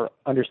our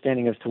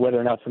understanding as to whether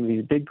or not some of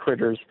these big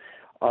critters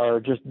are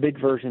just big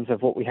versions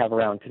of what we have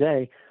around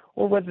today,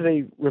 or whether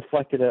they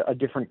reflected a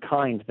different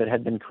kind that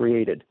had been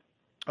created.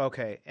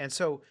 Okay, and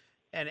so,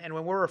 and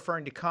when we're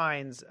referring to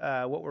kinds,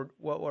 what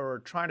we're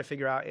trying to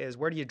figure out is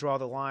where do you draw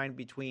the line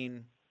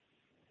between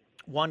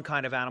one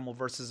kind of animal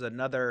versus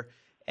another,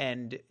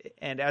 and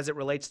as it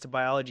relates to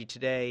biology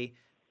today,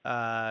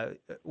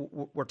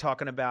 we're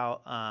talking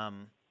about.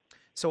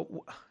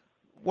 So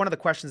one of the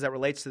questions that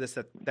relates to this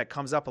that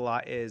comes up a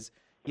lot is,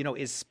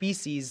 is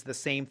species the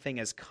same thing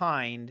as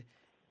kind?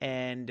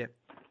 And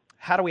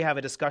how do we have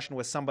a discussion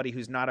with somebody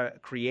who's not a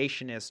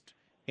creationist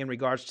in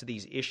regards to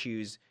these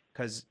issues?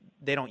 Because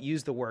they don't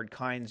use the word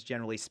kinds,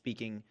 generally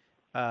speaking.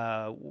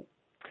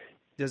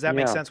 Does that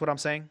make sense, what I'm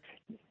saying?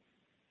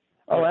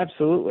 Oh,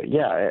 absolutely,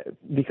 yeah.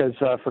 Because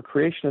for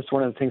creationists,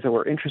 one of the things that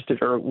we're interested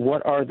in are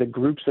what are the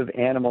groups of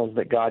animals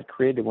that God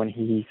created when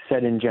he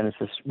said in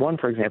Genesis 1,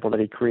 for example, that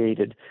he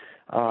created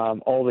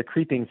all the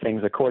creeping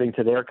things according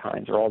to their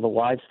kinds, or all the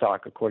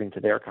livestock according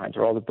to their kinds,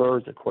 or all the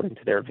birds according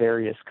to their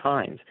various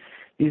kinds.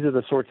 These are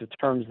the sorts of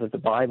terms that the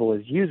Bible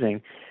is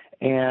using.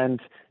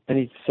 And then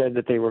he said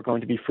that they were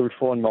going to be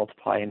fruitful and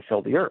multiply and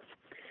fill the earth.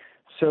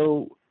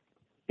 So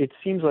it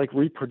seems like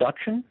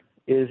reproduction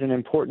is an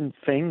important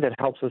thing that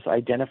helps us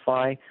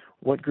identify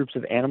what groups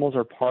of animals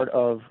are part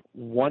of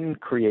one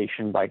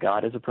creation by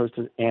God as opposed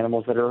to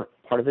animals that are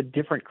part of a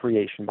different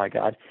creation by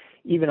God,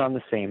 even on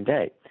the same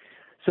day.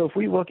 So if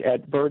we look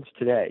at birds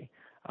today,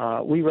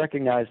 we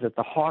recognize that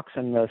the hawks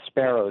and the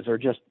sparrows are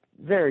just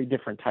very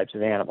different types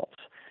of animals.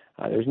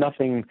 There's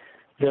nothing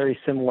very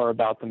similar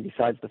about them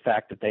besides the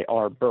fact that they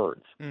are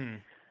birds.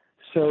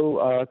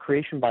 So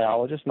creation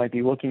biologists might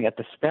be looking at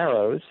the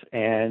sparrows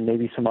and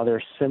maybe some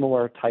other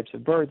similar types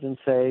of birds and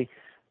say,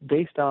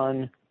 based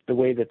on the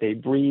way that they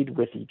breed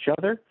with each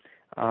other,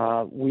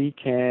 we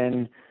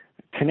can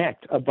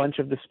connect a bunch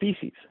of the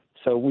species.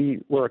 So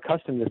we're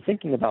accustomed to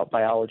thinking about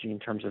biology in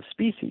terms of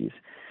species,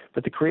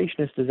 but the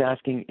creationist is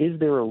asking, is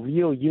there a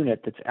real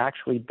unit that's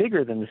actually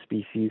bigger than the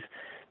species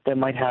that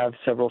might have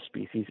several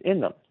species in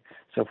them?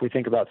 So if we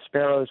think about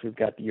sparrows, we've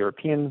got the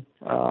European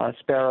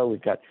sparrow,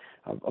 we've got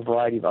a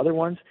variety of other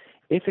ones.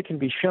 If it can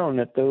be shown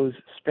that those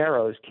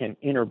sparrows can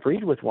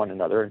interbreed with one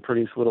another and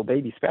produce little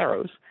baby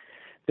sparrows,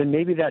 then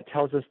maybe that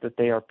tells us that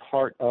they are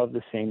part of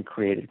the same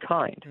created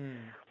kind.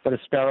 But a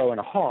sparrow and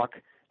a hawk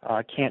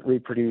can't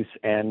reproduce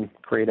and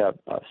create a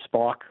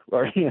spark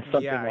or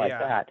something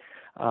that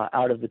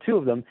out of the two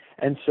of them.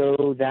 And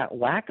so that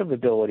lack of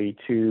ability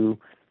to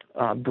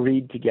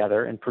breed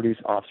together and produce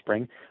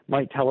offspring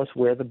might tell us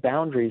where the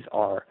boundaries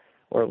are,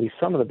 or at least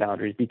some of the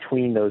boundaries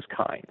between those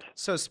kinds.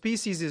 So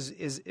species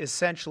is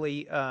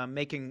essentially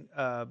making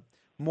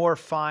more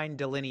fine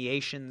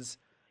delineations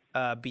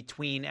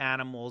between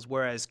animals,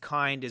 whereas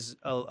kind is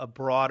a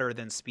broader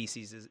than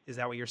species. Is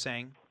that what you're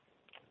saying?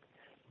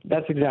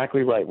 That's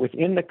exactly right.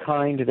 Within the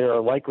kind, there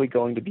are likely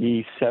going to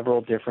be several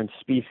different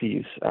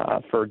species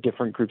for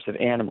different groups of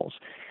animals.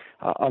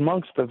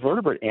 Amongst the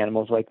vertebrate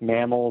animals like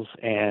mammals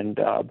and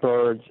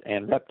birds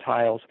and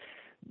reptiles,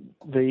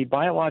 the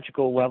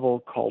biological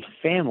level called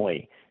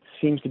family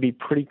seems to be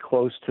pretty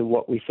close to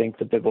what we think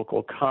the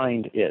biblical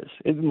kind is.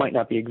 It might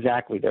not be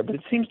exactly there, but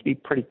it seems to be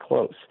pretty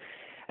close.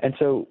 And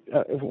so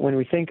when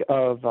we think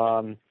of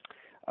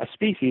a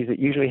species, it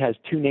usually has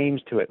two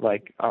names to it,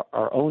 like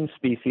our own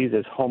species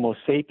is Homo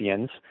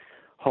sapiens.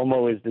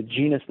 Homo is the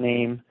genus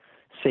name,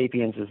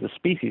 sapiens is the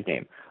species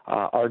name.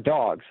 Our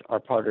dogs are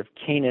part of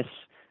Canis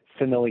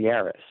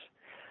familiaris.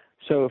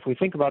 So if we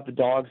think about the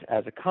dogs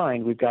as a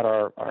kind, we've got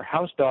our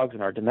house dogs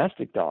and our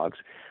domestic dogs,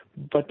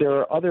 but there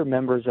are other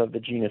members of the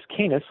genus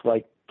Canis,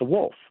 like the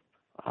wolf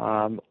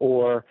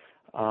or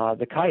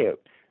the coyote.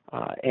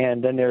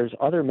 And then there's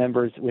other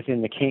members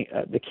within the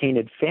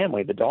canid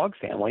family, the dog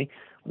family,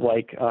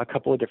 like a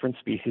couple of different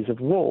species of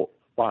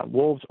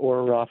wolves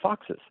or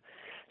foxes.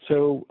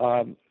 So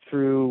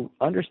through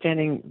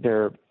understanding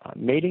their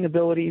mating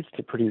abilities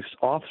to produce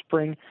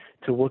offspring,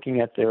 to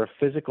looking at their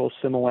physical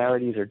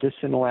similarities or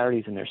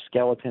dissimilarities in their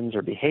skeletons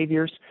or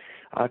behaviors,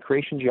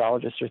 creation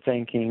geologists are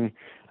thinking,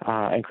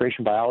 and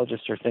creation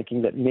biologists are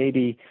thinking that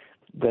maybe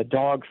the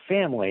dog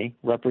family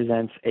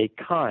represents a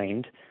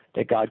kind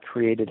that God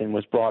created and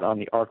was brought on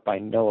the ark by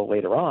Noah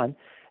later on,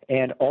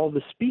 and all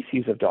the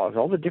species of dogs,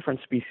 all the different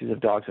species of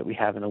dogs that we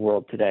have in the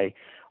world today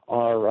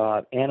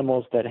are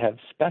animals that have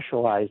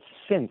specialized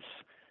since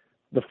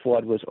the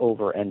flood was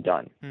over and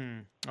done.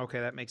 Okay,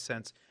 that makes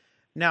sense.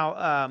 Now,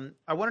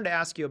 I wanted to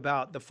ask you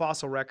about the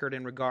fossil record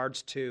in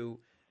regards to,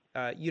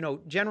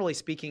 generally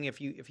speaking,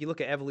 if you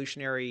look at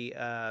evolutionary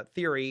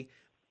theory,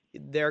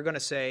 they're going to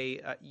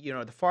say,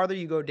 the farther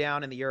you go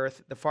down in the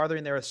earth, the farther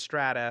in the earth's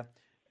strata,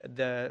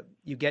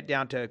 you get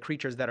down to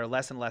creatures that are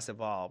less and less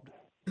evolved.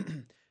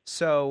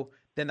 So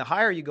then the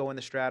higher you go in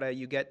the strata,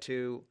 you get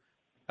to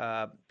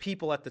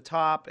people at the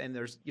top, and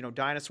there's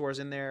dinosaurs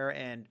in there,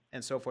 and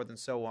so forth and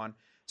so on.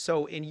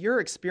 So in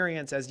your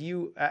experience as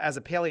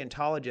a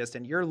paleontologist,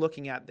 and you're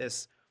looking at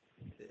this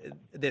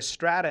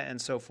strata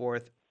and so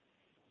forth,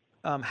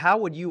 how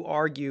would you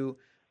argue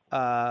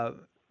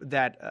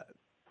that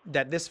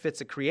this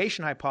fits a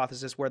creation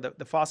hypothesis where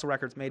the fossil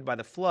record's made by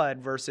the flood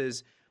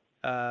versus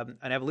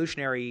an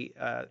evolutionary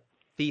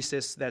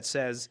thesis that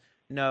says,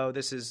 no,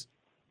 this is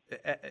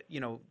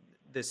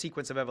the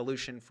sequence of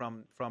evolution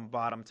from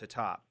bottom to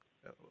top?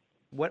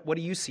 What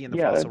do you see in the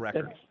fossil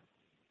record?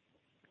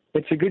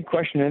 It's a good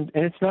question, and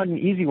it's not an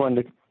easy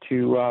one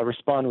to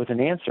respond with an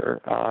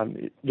answer,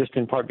 just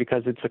in part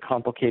because it's a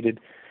complicated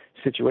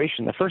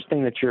situation. The first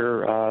thing that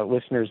your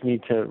listeners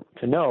need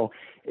to know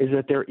is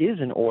that there is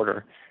an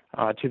order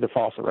to the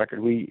fossil record.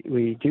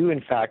 We do,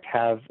 in fact,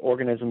 have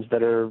organisms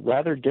that are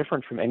rather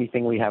different from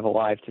anything we have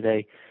alive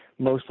today,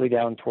 mostly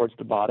down towards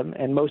the bottom,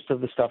 and most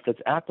of the stuff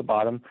that's at the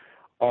bottom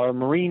are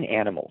marine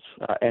animals,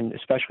 and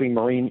especially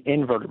marine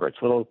invertebrates,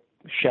 little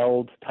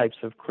shelled types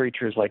of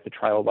creatures like the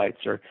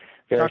trilobites or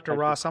Dr.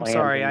 Ross, I'm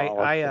sorry.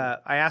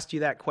 I asked you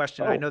that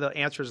question. I know the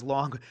answer is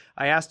long.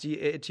 I asked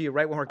it to you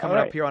right when we're coming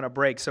up here on a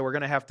break, so we're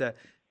going to have to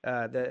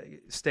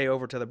stay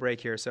over to the break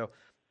here. So,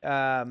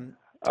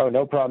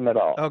 no problem at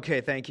all.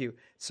 Okay, thank you.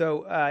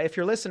 So, if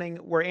you're listening,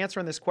 we're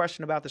answering this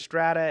question about the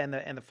strata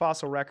and the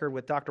fossil record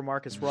with Dr.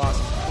 Marcus Ross.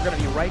 We're going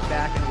to be right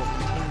back, and we'll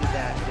continue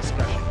that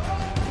discussion.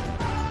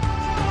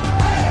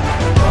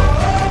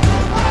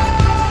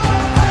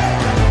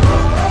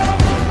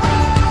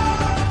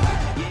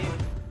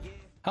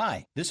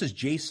 This is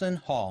Jason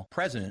Hall,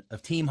 president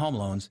of Team Home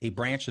Loans, a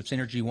branch of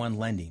Synergy One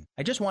Lending.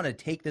 I just want to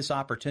take this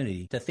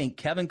opportunity to thank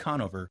Kevin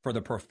Conover for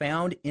the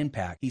profound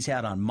impact he's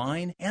had on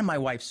mine and my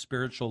wife's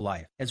spiritual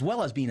life, as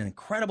well as being an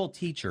incredible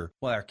teacher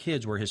while our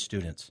kids were his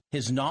students.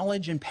 His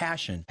knowledge and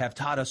passion have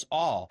taught us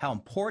all how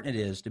important it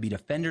is to be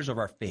defenders of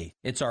our faith.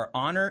 It's our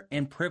honor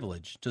and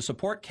privilege to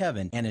support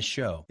Kevin and his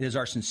show. It is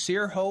our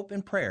sincere hope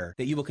and prayer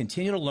that you will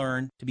continue to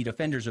learn to be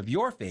defenders of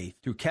your faith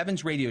through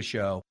Kevin's radio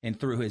show and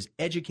through his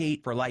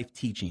Educate for Life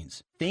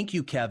teachings. Thank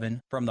you,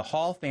 Kevin, from the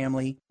Hall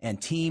family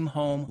and Team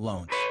Home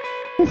Loans.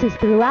 This is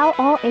Throughout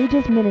All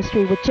Ages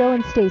Ministry with Joe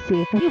and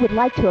Stacy. We would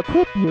like to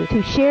equip you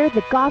to share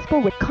the gospel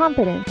with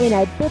confidence in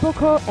a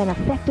biblical and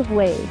effective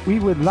way. We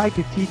would like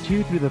to teach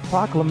you through the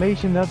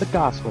proclamation of the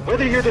gospel.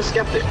 Whether you're the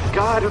skeptic,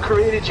 God who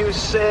created you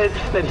said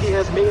that he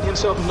has made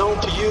himself known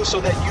to you so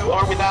that you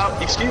are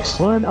without excuse.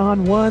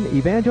 One-on-one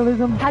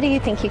evangelism. How do you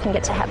think you can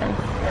get to heaven?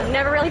 I've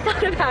never really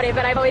thought about it,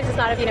 but I've always just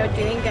thought of,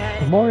 doing good.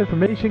 For more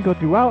information, go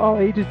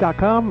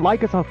throughoutallages.com,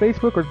 like us on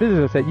Facebook, or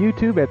visit us at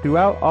YouTube at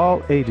Throughout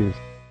All Ages.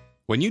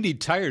 When you need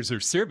tires or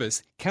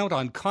service, count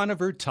on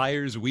Conover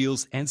Tires,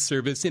 Wheels, and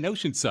Service in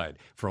Oceanside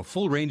for a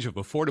full range of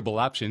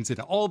affordable options in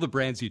all the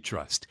brands you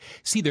trust.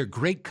 See their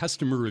great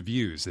customer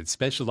reviews and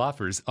special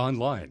offers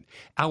online.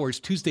 Hours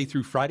Tuesday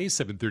through Friday,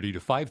 7:30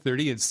 to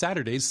 5:30, and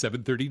Saturdays,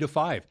 7:30 to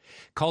 5.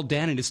 Call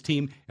Dan and his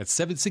team at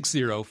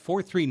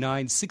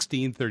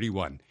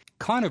 760-439-1631.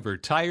 Conover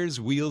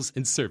Tires, Wheels,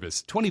 and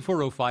Service,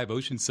 2405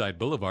 Oceanside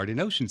Boulevard in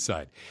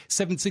Oceanside,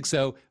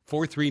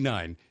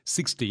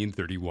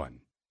 760-439-1631.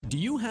 Do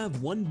you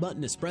have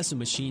one-button espresso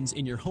machines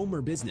in your home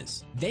or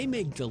business? They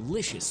make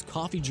delicious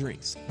coffee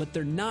drinks, but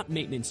they're not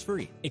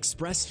maintenance-free.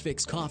 Express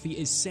Fix Coffee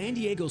is San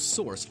Diego's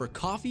source for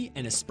coffee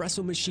and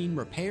espresso machine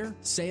repair,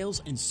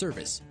 sales, and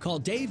service. Call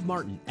Dave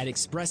Martin at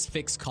Express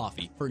Fix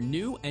Coffee for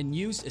new and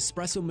used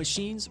espresso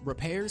machines,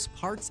 repairs,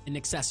 parts, and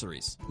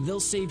accessories. They'll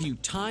save you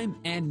time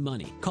and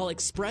money. Call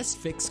Express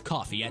Fix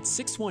Coffee at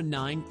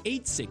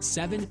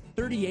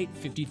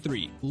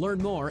 619-867-3853. Learn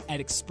more at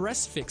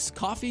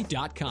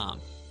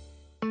expressfixcoffee.com.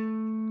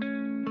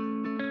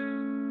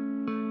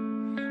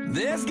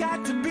 There's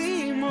got to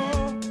be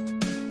more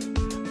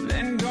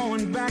than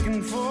going back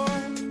and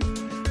forth,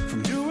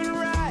 from doing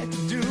right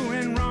to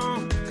doing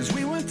wrong, because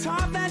we were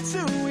taught that's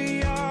who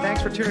we are.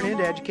 Thanks for tuning in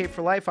to Educate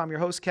for Life. I'm your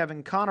host,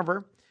 Kevin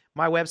Conover.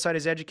 My website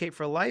is Educate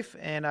for Life,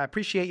 and I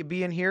appreciate you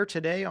being here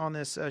today on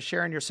this,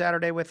 sharing your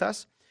Saturday with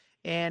us.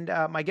 And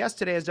my guest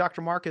today is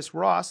Dr. Marcus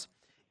Ross,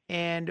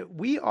 and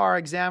we are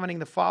examining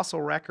the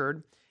fossil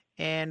record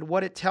and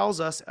what it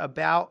tells us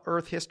about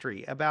Earth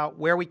history, about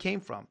where we came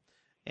from,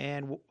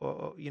 and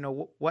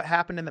what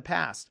happened in the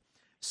past.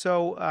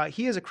 So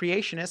he is a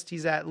creationist.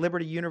 He's at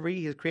Liberty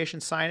University. He's a creation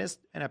scientist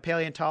and a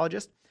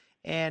paleontologist.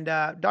 And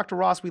Dr.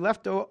 Ross, we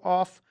left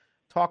off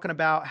talking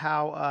about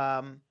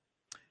how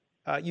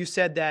you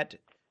said that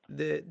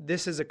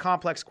this is a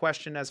complex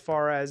question as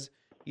far as,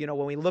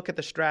 when we look at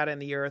the strata in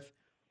the Earth,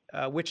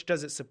 which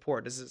does it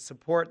support? Does it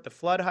support the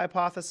flood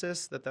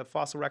hypothesis, that the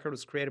fossil record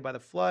was created by the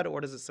flood, or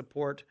does it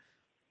support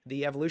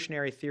the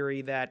evolutionary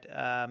theory that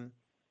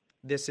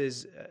this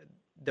is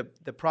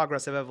the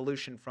progress of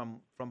evolution from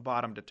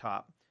bottom to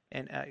top?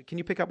 And can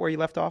you pick up where you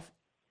left off?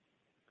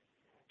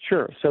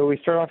 Sure. So we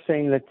start off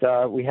saying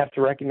that we have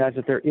to recognize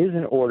that there is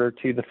an order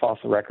to the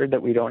fossil record,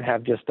 that we don't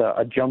have just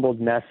a jumbled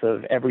mess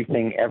of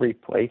everything every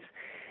place.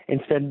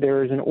 Instead,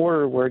 there is an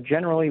order where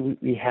generally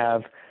we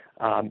have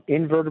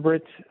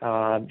invertebrate,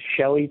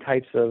 shelly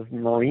types of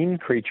marine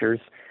creatures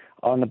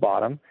on the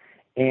bottom.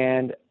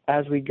 And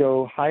as we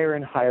go higher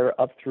and higher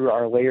up through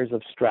our layers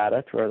of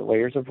strata, through our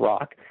layers of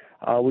rock,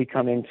 we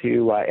come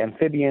into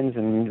amphibians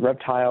and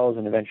reptiles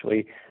and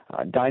eventually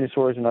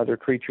dinosaurs and other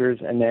creatures,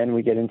 and then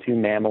we get into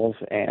mammals,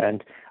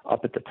 and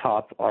up at the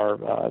top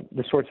are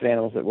the sorts of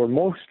animals that we're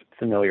most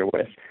familiar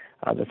with,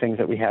 the things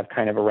that we have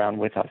kind of around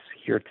with us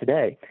here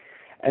today.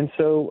 And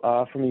so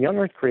from a young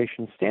Earth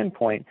creation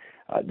standpoint,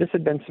 this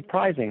had been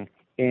surprising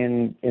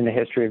in the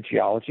history of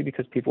geology,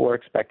 because people were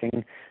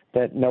expecting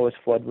that Noah's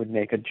flood would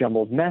make a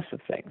jumbled mess of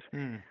things.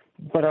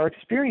 But our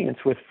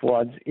experience with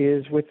floods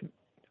is with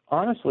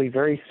honestly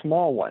very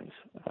small ones,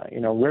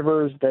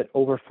 rivers that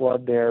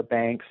overflood their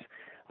banks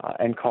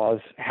and cause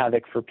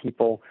havoc for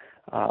people,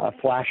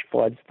 flash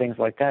floods, things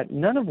like that,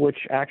 none of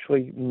which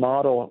actually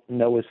model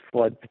Noah's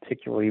flood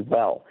particularly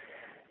well.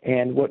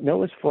 And what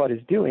Noah's flood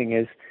is doing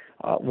is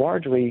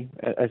largely,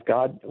 as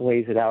God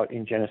lays it out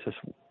in Genesis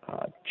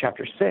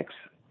chapter 6,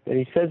 that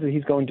he says that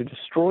he's going to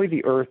destroy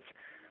the earth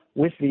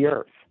with the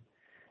earth,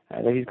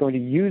 that he's going to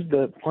use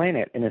the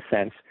planet, in a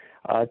sense,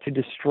 to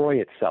destroy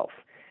itself.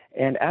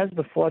 And as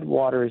the flood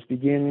waters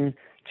begin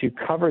to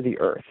cover the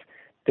earth,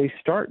 they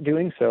start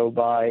doing so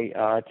by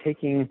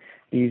taking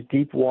these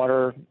deep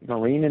water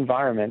marine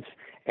environments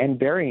and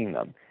burying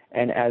them.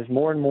 And as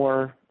more and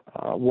more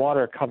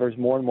water covers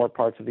more and more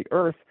parts of the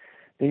earth,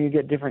 then you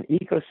get different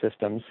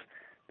ecosystems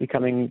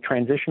becoming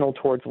transitional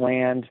towards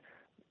land,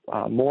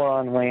 more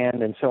on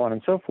land, and so on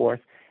and so forth.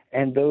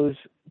 And those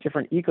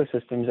different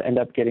ecosystems end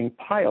up getting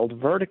piled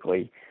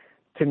vertically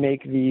to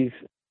make these.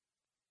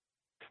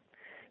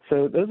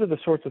 So those are the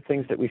sorts of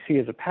things that we see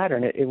as a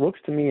pattern. It looks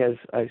to me, as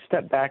I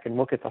step back and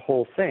look at the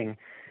whole thing,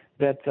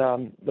 that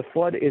the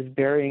flood is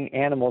burying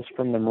animals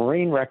from the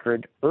marine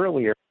record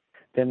earlier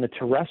than the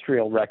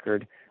terrestrial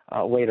record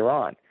later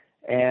on.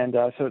 And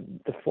so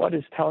the flood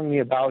is telling me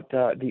about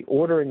the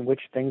order in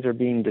which things are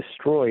being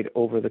destroyed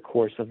over the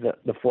course of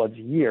the flood's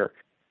year,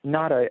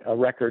 not a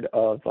record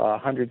of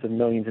hundreds of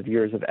millions of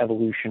years of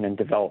evolution and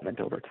development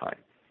over time.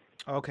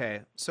 Okay,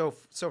 so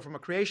from a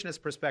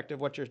creationist perspective,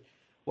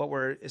 what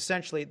we're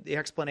essentially, the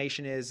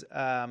explanation is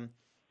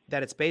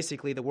that it's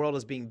basically the world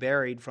is being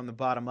buried from the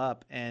bottom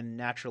up, and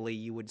naturally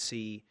you would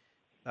see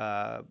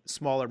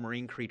smaller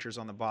marine creatures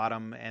on the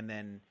bottom, and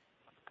then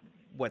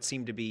what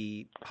seem to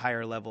be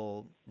higher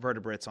level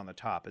vertebrates on the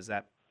top. Is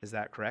that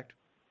correct?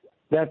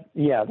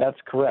 That's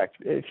correct.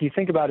 If you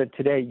think about it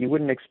today, you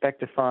wouldn't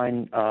expect to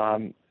find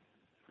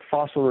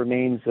fossil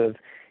remains of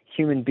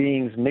human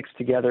beings mixed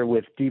together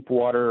with deep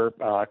water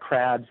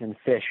crabs and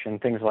fish and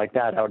things like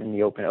that out in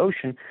the open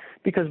ocean,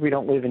 because we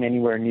don't live in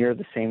anywhere near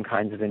the same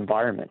kinds of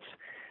environments.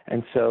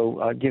 And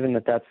so given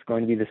that that's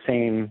going to be the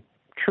same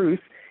truth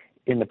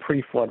in the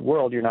pre-flood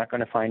world, you're not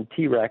going to find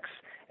T-Rex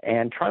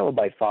and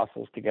trilobite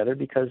fossils together,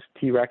 because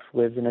T-Rex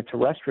lives in a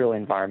terrestrial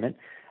environment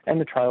and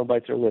the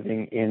trilobites are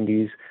living in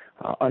these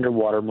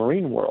underwater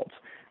marine worlds.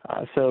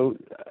 So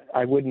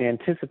I wouldn't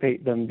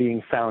anticipate them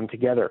being found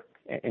together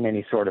in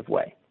any sort of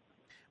way.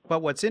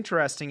 But what's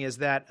interesting is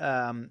that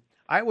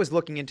I was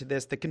looking into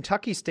this. The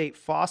Kentucky State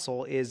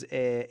fossil is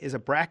a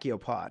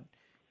brachiopod,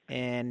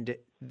 and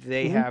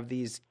they have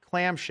these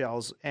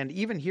clamshells. And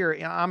even here,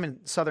 I'm in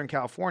Southern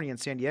California in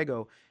San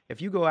Diego.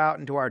 If you go out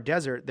into our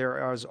desert,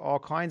 there is all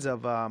kinds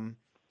of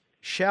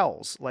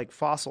shells, like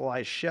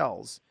fossilized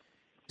shells.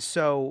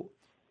 So,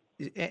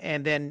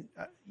 and then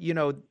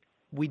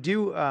we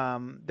do.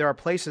 There are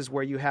places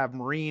where you have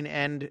marine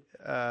and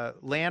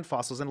land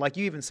fossils, and like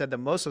you even said, the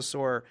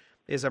mosasaur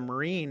is a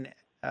marine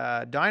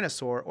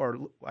dinosaur, or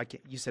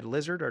you said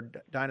lizard or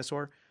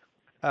dinosaur.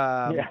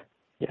 Yeah.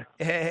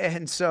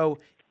 And so,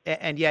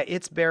 and yeah,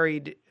 it's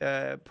buried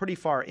pretty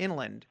far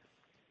inland.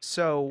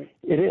 So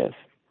it is.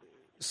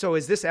 So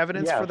is this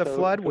evidence for the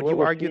flood? Would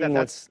you argue that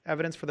that's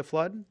evidence for the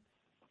flood?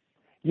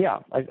 Yeah,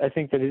 I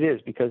think that it is,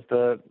 because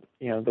the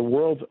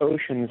world's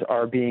oceans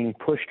are being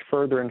pushed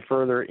further and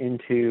further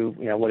into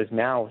what is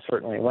now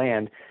certainly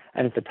land,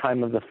 and at the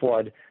time of the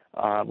flood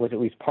was at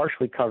least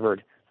partially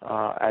covered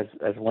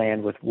as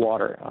land with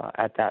water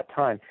at that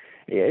time.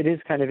 It is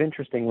kind of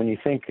interesting when you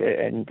think,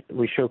 and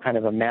we show kind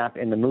of a map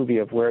in the movie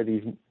of where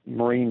these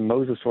marine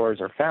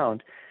mosasaurs are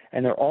found,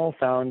 and they're all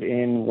found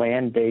in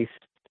land-based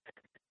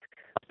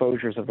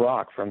exposures of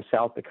rock, from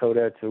South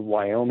Dakota to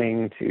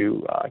Wyoming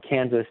to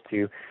Kansas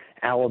to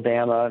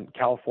Alabama.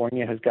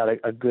 California has got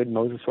a good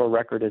mosasaur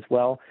record as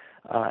well,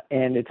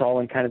 and it's all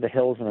in kind of the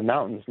hills and the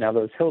mountains. Now,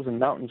 those hills and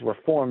mountains were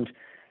formed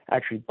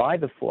actually by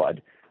the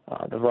flood.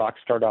 The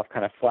rocks started off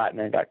kind of flat and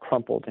then got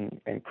crumpled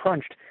and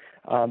crunched.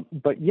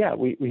 But yeah,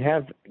 we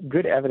have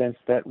good evidence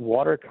that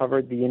water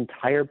covered the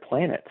entire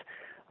planet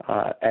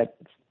at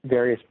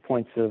various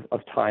points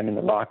of time in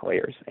the rock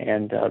layers.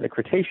 And the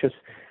Cretaceous,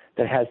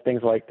 that has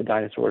things like the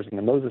dinosaurs and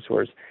the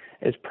mosasaurs,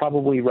 is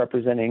probably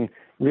representing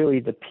really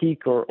the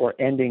peak or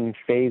ending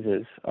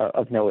phases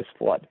of Noah's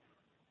flood.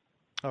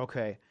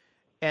 Okay.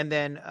 And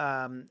then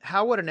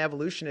how would an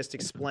evolutionist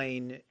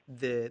explain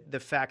the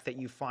fact that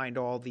you find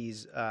all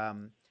these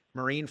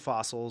marine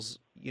fossils,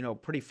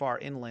 pretty far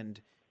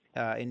inland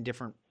in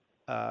different,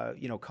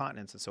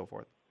 continents and so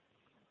forth?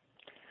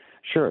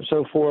 Sure.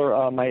 So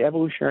for my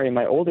evolutionary and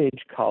my old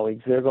age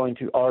colleagues, they're going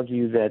to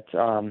argue that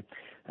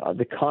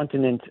the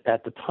continent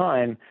at the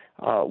time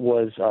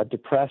was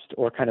depressed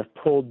or kind of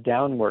pulled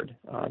downward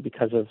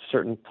because of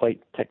certain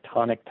plate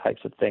tectonic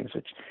types of things,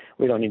 which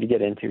we don't need to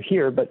get into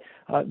here. But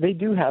they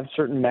do have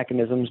certain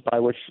mechanisms by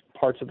which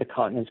parts of the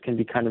continents can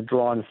be kind of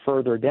drawn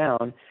further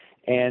down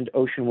and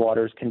ocean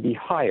waters can be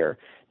higher.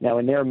 Now,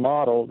 in their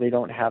model, they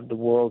don't have the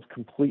world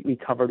completely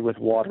covered with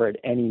water at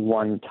any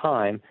one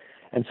time.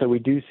 And so we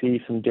do see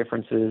some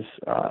differences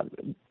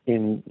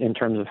in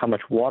terms of how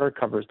much water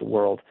covers the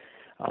world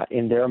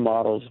in their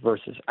models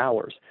versus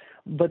ours.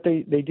 But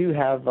they do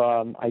have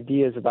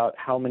ideas about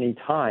how many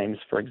times,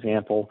 for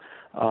example,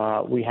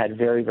 we had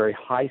very, very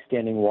high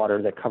standing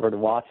water that covered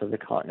lots of the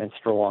continents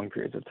for long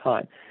periods of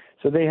time.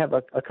 So they have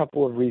a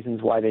couple of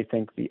reasons why they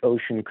think the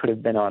ocean could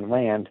have been on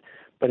land,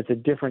 but it's a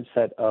different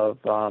set of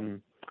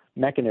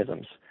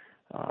mechanisms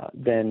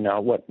than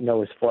what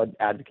Noah's flood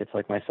advocates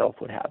like myself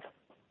would have.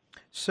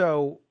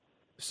 So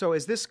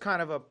is this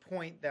kind of a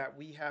point that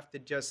we have to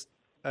just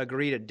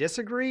agree to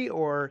disagree,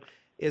 or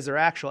is there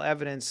actual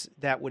evidence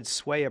that would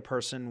sway a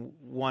person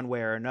one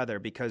way or another,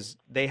 because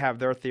they have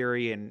their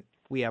theory and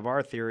we have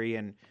our theory?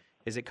 And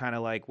is it kind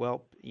of like,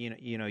 well,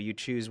 you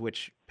choose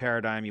which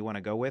paradigm you want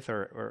to go with,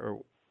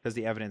 or does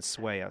the evidence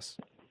sway us?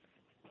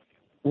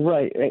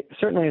 Right.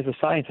 Certainly, as a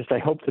scientist, I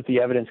hope that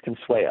the evidence can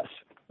sway us.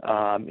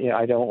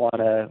 I don't want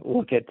to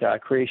look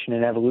at creation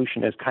and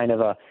evolution as kind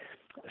of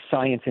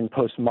science and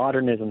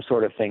postmodernism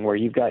sort of thing, where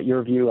you've got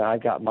your view and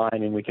I've got mine,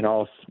 and we can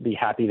all be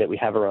happy that we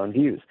have our own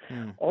views.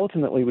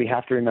 Ultimately, we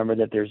have to remember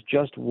that there's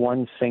just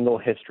one single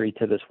history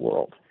to this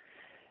world.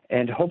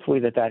 And hopefully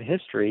that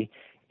history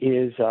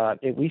is,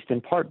 at least in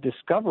part,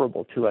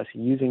 discoverable to us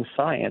using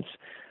science.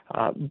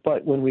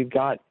 But when we've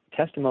got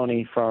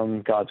testimony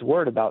from God's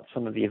Word about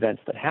some of the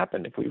events that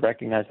happened, if we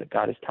recognize that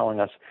God is telling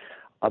us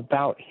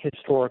about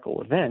historical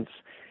events,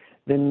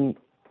 then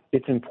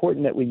it's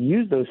important that we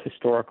use those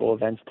historical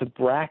events to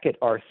bracket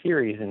our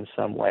theories in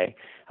some way,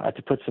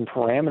 to put some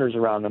parameters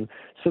around them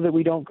so that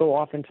we don't go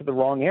off into the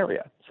wrong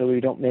area, so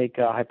we don't make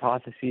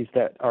hypotheses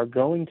that are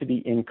going to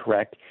be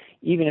incorrect,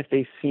 even if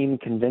they seem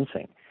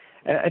convincing.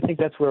 And I think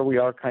that's where we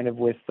are kind of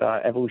with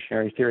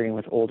evolutionary theory and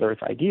with old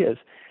Earth ideas,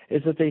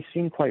 is that they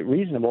seem quite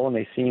reasonable and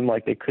they seem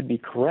like they could be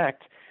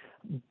correct,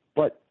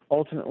 but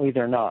ultimately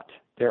they're not.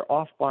 They're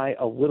off by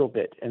a little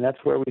bit, and that's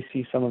where we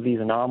see some of these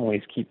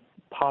anomalies keep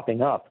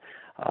popping up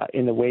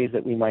in the ways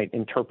that we might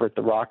interpret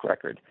the rock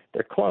record.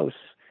 They're close,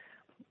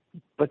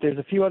 but there's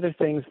a few other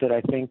things that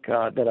I think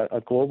that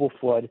a global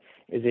flood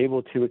is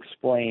able to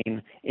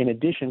explain, in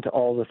addition to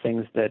all the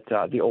things that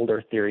the old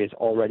Earth theory is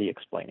already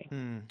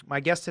explaining. My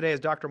guest today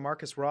is Dr.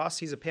 Marcus Ross.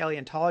 He's a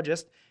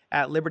paleontologist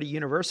at Liberty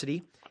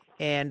University.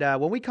 And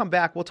when we come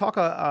back, we'll talk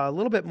a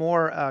little bit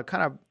more,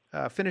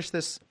 finish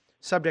this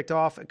subject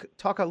off,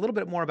 talk a little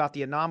bit more about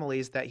the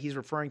anomalies that he's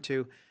referring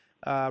to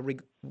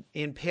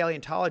in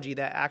paleontology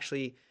that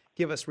actually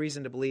give us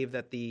reason to believe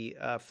that the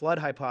flood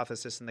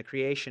hypothesis and the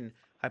creation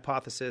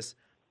hypothesis,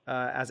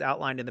 as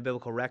outlined in the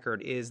biblical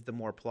record, is the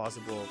more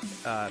plausible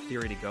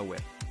theory to go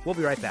with. We'll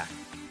be right back.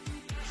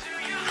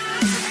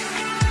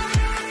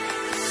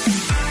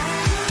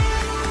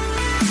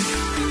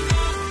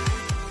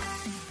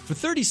 For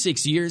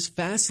 36 years,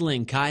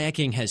 Fastlane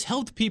Kayaking has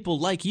helped people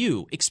like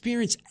you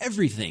experience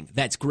everything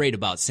that's great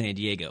about San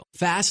Diego.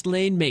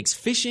 Fastlane makes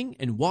fishing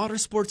and water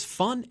sports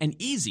fun and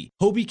easy.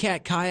 Hobie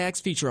Cat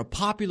kayaks feature a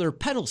popular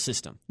pedal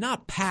system,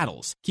 not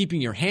paddles, keeping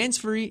your hands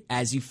free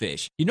as you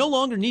fish. You no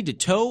longer need to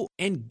tow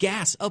and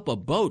gas up a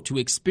boat to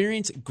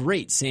experience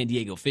great San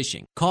Diego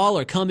fishing. Call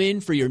or come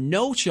in for your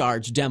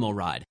no-charge demo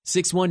ride.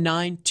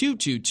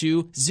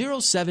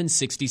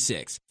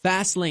 619-222-0766.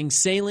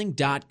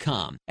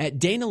 FastlaneSailing.com. At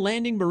Dana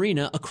Landing Marina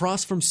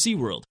across from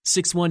SeaWorld.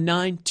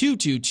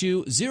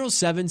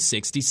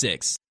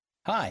 619-222-0766.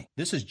 Hi,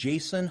 this is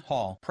Jason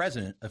Hall,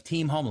 president of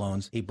Team Home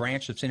Loans, a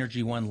branch of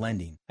Synergy One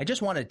Lending. I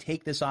just want to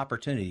take this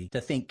opportunity to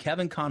thank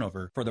Kevin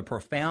Conover for the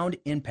profound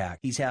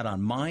impact he's had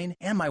on mine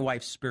and my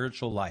wife's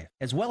spiritual life,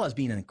 as well as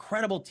being an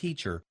incredible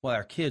teacher while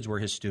our kids were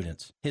his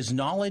students. His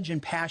knowledge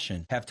and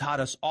passion have taught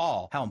us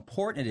all how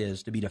important it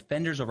is to be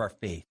defenders of our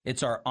faith.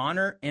 It's our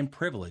honor and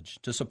privilege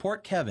to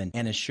support Kevin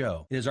and his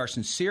show. It is our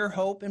sincere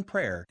hope and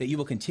prayer that you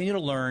will continue to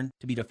learn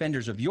to be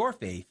defenders of your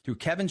faith through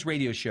Kevin's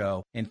radio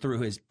show and through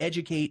his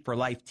Educate for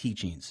Life teachings.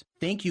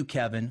 Thank you,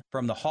 Kevin,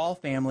 from the Hall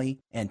family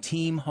and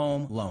Team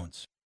Home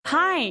Loans.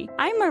 Hi,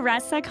 I'm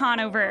Marissa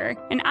Conover,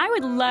 and I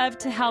would love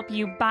to help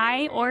you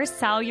buy or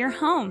sell your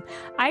home.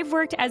 I've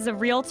worked as a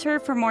realtor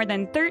for more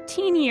than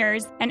 13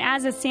 years, and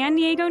as a San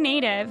Diego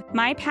native,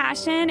 my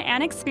passion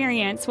and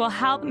experience will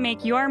help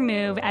make your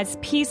move as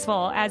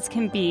peaceful as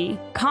can be.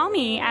 Call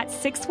me at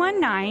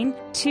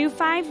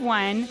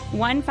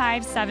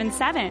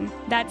 619-251-1577.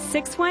 That's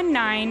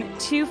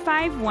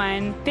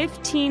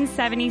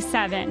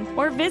 619-251-1577,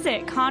 or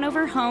visit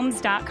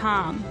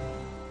conoverhomes.com.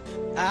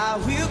 I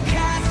will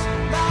cast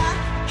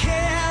my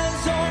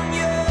cares on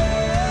you.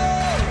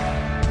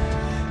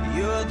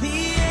 You're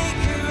the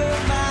anchor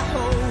of my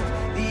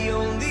hope, the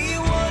only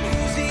one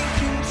who's in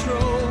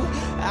control.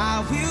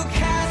 I will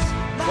cast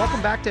my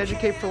Welcome back to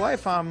Educate for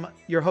Life. I'm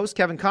your host,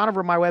 Kevin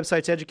Conover. My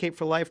website's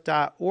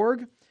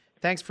educateforlife.org.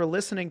 Thanks for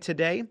listening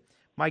today.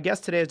 My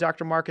guest today is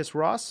Dr. Marcus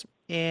Ross,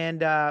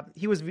 and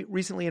he was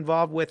recently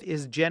involved with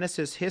Is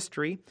Genesis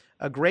History,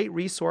 a great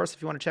resource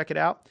if you want to check it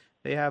out.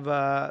 They have,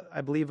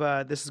 I believe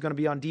this is going to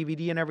be on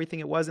DVD and everything.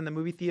 It was in the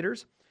movie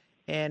theaters.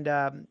 And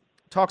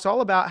talks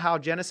all about how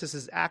Genesis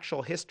is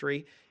actual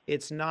history.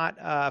 It's not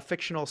a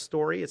fictional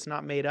story. It's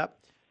not made up.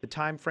 The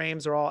time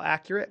frames are all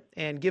accurate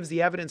and gives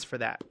the evidence for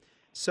that.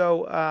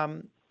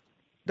 So,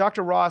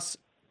 Dr. Ross,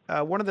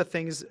 one of the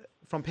things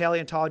from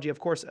paleontology,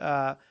 of course,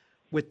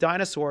 with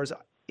dinosaurs,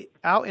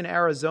 out in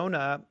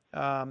Arizona,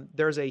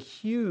 there's a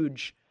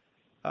huge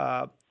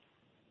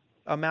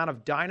amount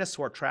of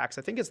dinosaur tracks.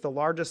 I think it's the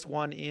largest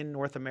one in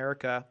North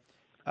America.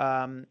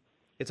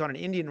 It's on an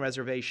Indian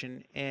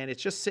reservation, and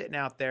it's just sitting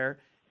out there,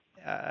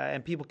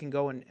 and people can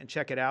go and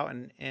check it out.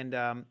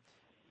 And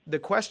the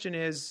question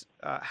is,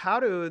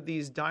 how do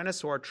these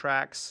dinosaur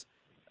tracks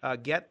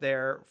get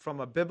there from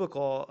a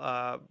biblical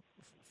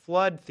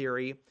flood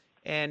theory?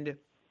 And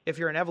if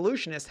you're an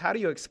evolutionist, how do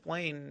you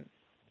explain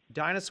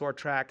dinosaur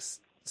tracks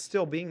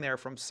still being there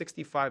from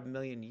 65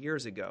 million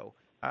years ago?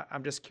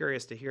 I'm just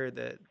curious to hear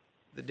the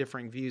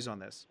differing views on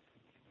this.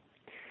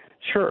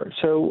 Sure.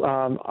 So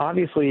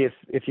obviously,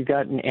 if you've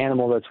got an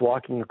animal that's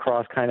walking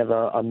across kind of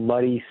a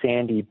muddy,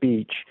 sandy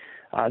beach,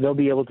 they'll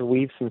be able to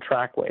leave some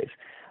trackways.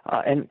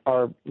 And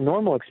our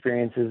normal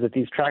experience is that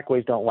these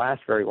trackways don't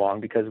last very long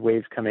because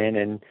waves come in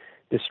and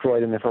destroy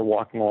them if we're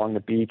walking along the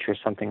beach or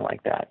something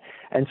like that.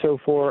 And so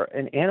for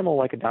an animal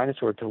like a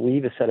dinosaur to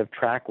leave a set of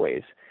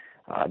trackways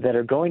that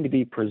are going to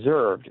be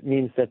preserved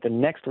means that the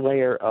next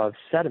layer of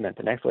sediment,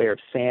 the next layer of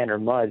sand or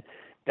mud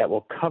that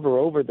will cover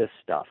over this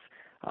stuff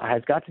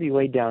has got to be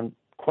laid down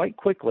quite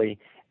quickly,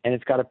 and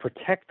it's got to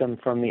protect them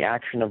from the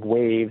action of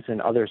waves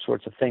and other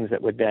sorts of things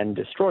that would then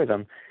destroy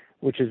them,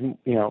 which is,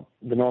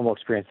 the normal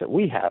experience that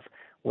we have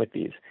with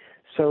these.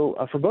 So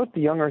for both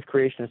the young Earth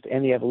creationists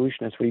and the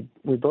evolutionists, we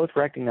both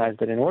recognize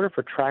that in order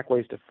for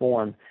trackways to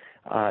form,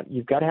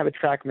 you've got to have a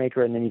track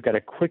maker, and then you've got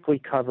to quickly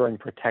cover and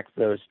protect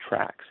those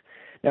tracks.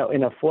 Now,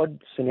 in a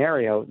flood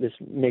scenario, this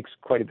makes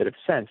quite a bit of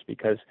sense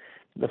because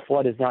the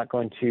flood is not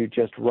going to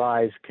just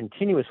rise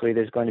continuously.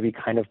 There's going to be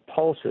kind of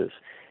pulses.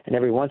 And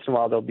every once in a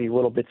while, there'll be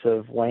little bits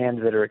of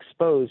land that are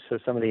exposed, so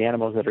some of the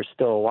animals that are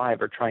still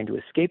alive or trying to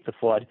escape the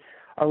flood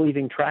are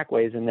leaving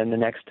trackways, and then the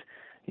next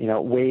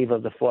wave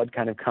of the flood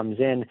kind of comes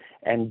in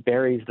and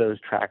buries those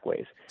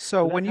trackways.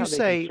 So when you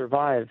say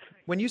survive,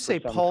 when you say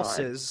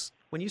pulses,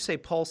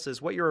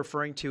 what you're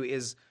referring to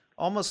is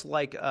almost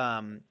like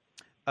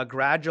a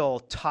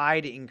gradual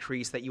tide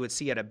increase that you would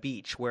see at a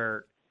beach.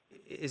 Where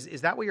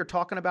is that what you're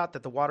talking about?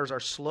 That the waters are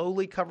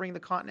slowly covering the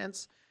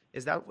continents?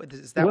 Is that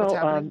what's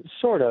happening?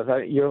 Sort of.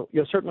 You'll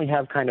certainly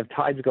have kind of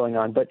tides going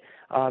on, but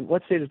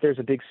let's say that there's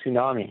a big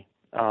tsunami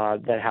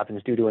that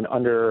happens due to an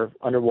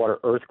underwater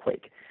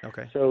earthquake.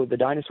 Okay. So the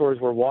dinosaurs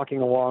were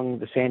walking along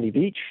the sandy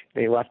beach.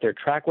 They left their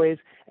trackways,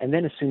 and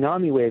then a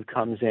tsunami wave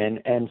comes in,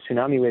 and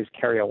tsunami waves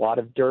carry a lot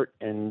of dirt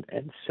and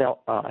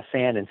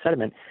sand and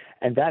sediment,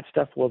 and that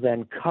stuff will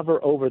then cover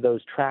over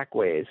those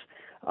trackways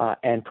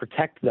and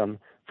protect them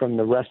from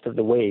the rest of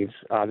the waves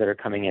that are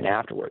coming in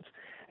afterwards.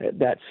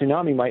 That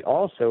tsunami might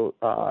also,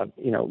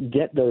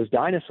 get those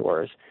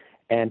dinosaurs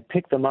and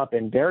pick them up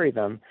and bury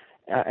them,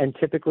 and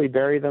typically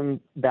bury them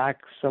back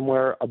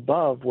somewhere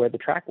above where the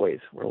trackways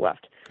were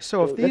left.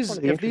 So if these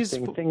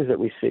things that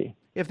we see,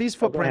 if these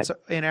footprints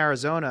in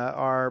Arizona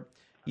are,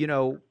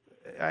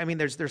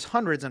 there's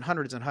hundreds and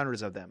hundreds and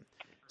hundreds of them.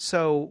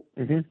 So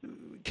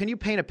can you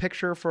paint a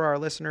picture for our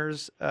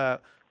listeners?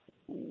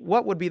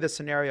 What would be the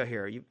scenario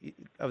here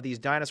of these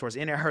dinosaurs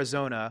in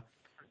Arizona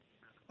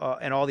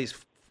and all these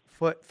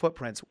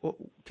footprints?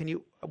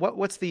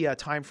 What's the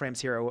time frames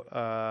here?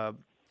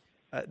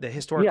 The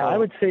historical. Yeah, I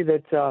would say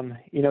that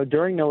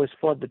during Noah's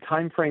flood, the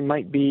time frame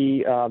might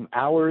be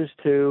hours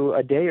to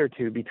a day or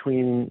two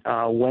between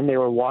when they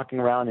were walking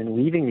around and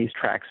leaving these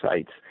track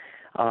sites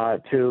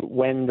to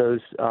when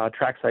those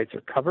track sites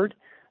are covered,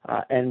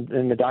 and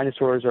then the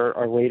dinosaurs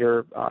are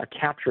later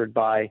captured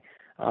by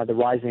the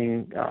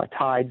rising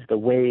tides, the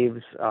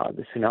waves,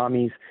 the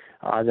tsunamis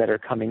that are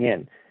coming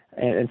in.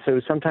 And so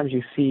sometimes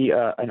you see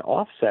an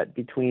offset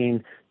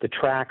between the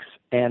tracks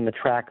and the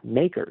track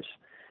makers.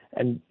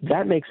 And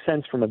that makes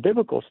sense from a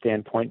biblical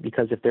standpoint,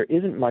 because if there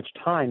isn't much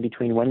time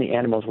between when the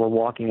animals were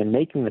walking and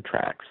making the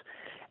tracks,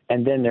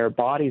 and then their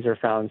bodies are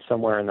found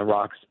somewhere in the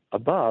rocks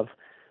above,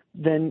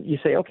 then you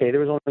say, okay, there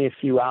was only a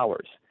few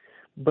hours.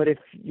 But if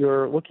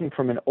you're looking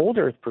from an old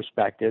Earth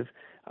perspective,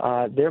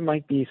 there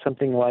might be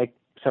something like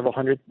several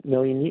hundred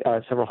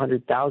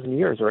thousand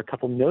years or a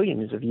couple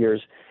millions of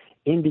years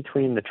in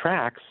between the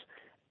tracks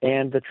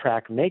and the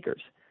track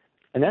makers.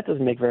 And that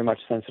doesn't make very much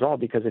sense at all,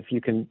 because if you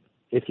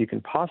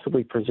can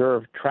possibly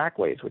preserve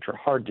trackways, which are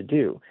hard to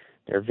do,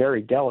 they're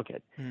very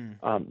delicate.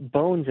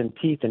 Bones and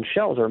teeth and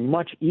shells are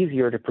much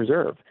easier to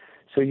preserve.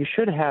 So you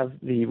should have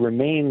the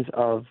remains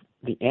of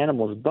the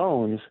animal's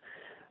bones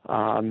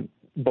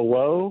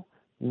below,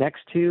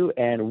 next to,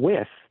 and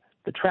with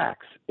the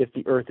tracks if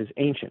the Earth is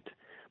ancient.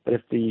 But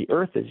if the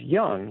Earth is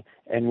young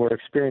and we're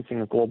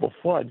experiencing a global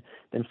flood,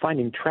 then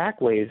finding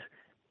trackways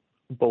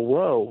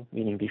below,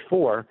 meaning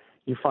before,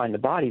 you find the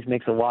bodies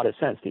makes a lot of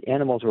sense. The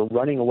animals were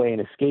running away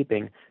and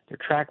escaping. Their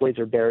trackways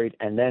are buried,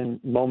 and then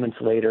moments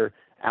later,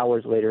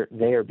 hours later,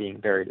 they are being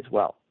buried as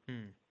well.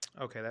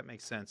 Okay, that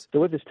makes sense. So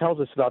what this tells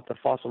us about the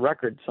fossil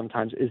record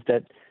sometimes is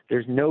that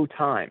there's no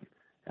time.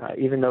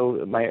 Even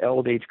though my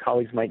old age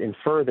colleagues might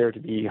infer there to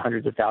be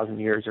hundreds of thousands of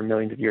years or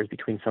millions of years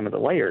between some of the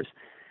layers,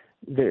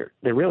 there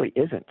really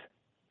isn't.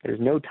 There's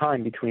no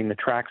time between the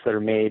tracks that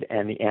are made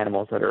and the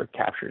animals that are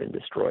captured and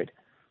destroyed.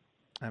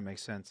 That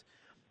makes sense.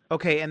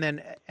 Okay, and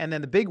then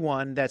the big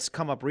one that's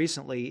come up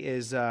recently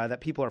is that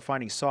people are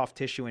finding soft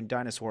tissue in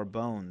dinosaur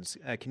bones.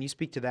 Can you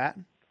speak to that?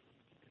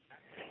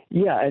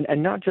 Yeah,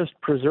 and not just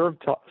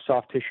preserved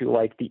soft tissue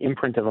like the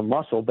imprint of a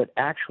muscle, but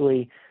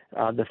actually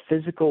the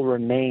physical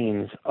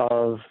remains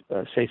of,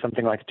 say,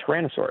 something like a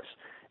Tyrannosaurus.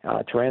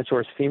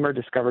 Tyrannosaurus femur,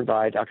 discovered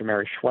by Dr.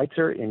 Mary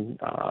Schweitzer and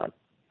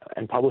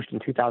published in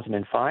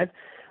 2005.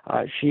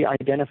 She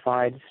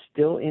identified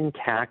still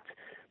intact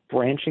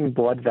branching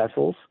blood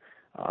vessels,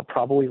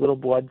 probably little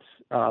blood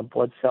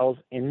cells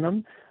in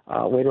them.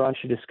 Later on,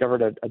 she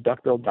discovered a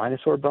duck-billed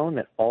dinosaur bone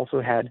that also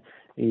had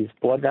these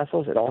blood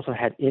vessels. It also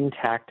had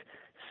intact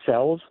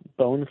cells,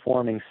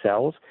 bone-forming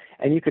cells,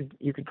 and you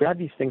could grab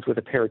these things with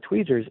a pair of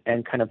tweezers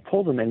and kind of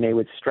pull them, and they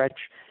would stretch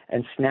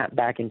and snap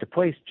back into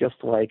place just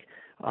like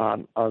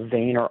a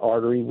vein or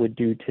artery would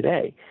do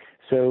today.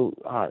 So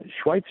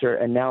Schweitzer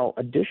and now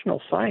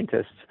additional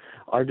scientists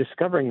are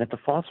discovering that the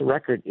fossil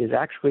record is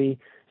actually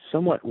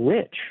somewhat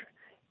rich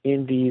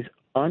in these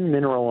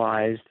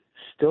unmineralized,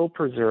 still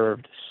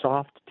preserved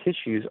soft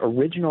tissues,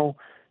 original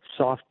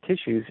soft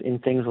tissues in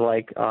things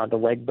like the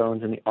leg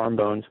bones and the arm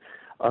bones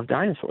of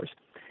dinosaurs.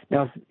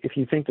 Now, if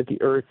you think that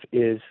the Earth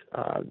is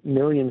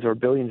millions or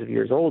billions of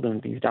years old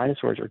and these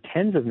dinosaurs are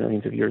tens of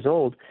millions of years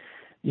old,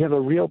 you have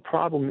a real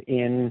problem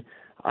in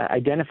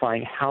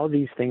identifying how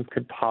these things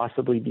could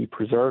possibly be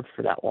preserved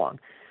for that long,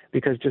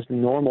 because just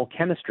normal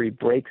chemistry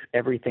breaks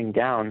everything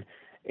down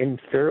in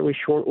fairly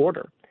short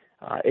order.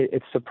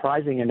 It's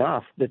surprising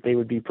enough that they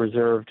would be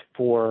preserved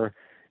for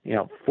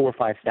 4,000 or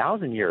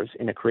 5,000 years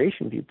in a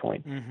creation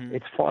viewpoint. Mm-hmm.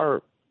 It's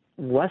far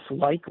less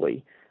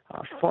likely,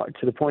 far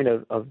to the point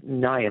of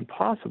nigh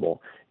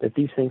impossible, that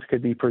these things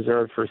could be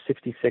preserved for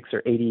 66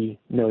 or 80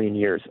 million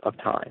years of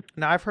time.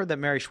 Now, I've heard that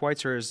Mary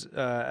Schweitzer is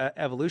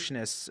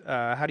evolutionist.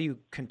 How do you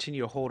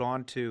continue to hold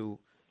on to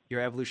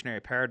your evolutionary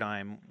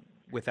paradigm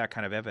with that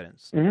kind of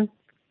evidence? Mm-hmm.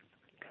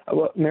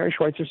 Well, Mary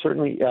Schweitzer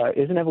certainly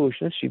is an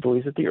evolutionist. She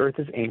believes that the Earth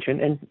is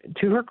ancient. And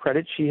to her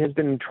credit, she has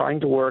been trying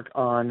to work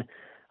on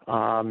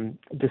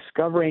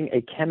discovering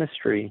a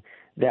chemistry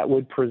that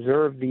would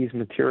preserve these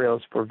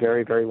materials for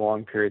very, very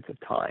long periods of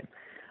time.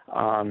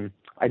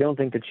 I don't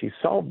think that she's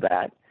solved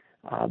that,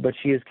 but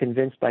she is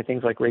convinced by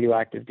things like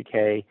radioactive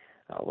decay,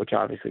 which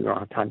obviously we don't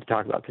have time to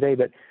talk about today,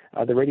 but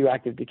the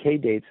radioactive decay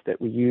dates that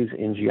we use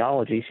in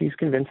geology, she's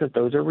convinced that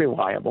those are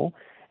reliable.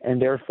 And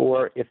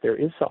therefore, if there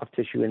is soft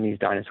tissue in these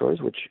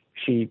dinosaurs, which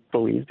she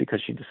believes because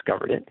she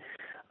discovered it,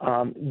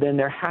 then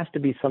there has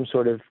to be some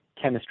sort of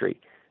chemistry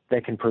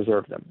that can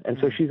preserve them. And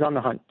so she's on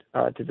the hunt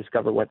to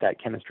discover what that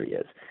chemistry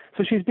is.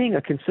 So she's being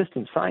a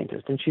consistent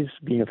scientist, and she's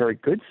being a very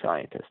good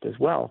scientist as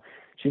well.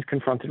 She's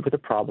confronted with a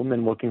problem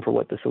and looking for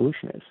what the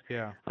solution is.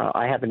 Yeah.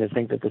 I happen to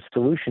think that the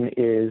solution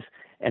is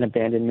an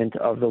abandonment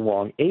of the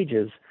long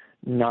ages,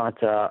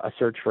 not a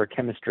search for a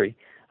chemistry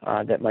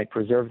that might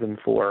preserve them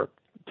for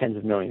tens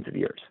of millions of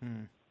years.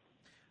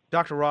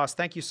 Dr. Ross,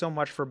 thank you so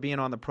much for being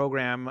on the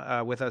program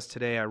with us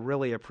today. I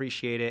really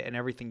appreciate it and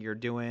everything you're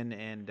doing,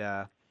 and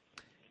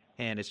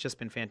it's just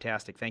been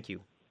fantastic. Thank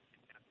you.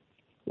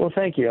 Well,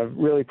 thank you. I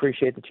really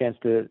appreciate the chance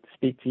to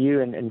speak to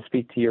you and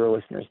speak to your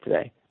listeners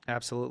today.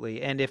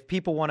 Absolutely. And if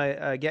people want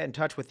to get in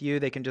touch with you,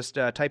 they can just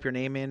type your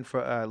name in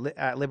for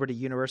at Liberty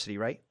University,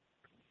 right?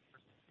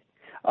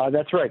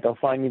 That's right. They'll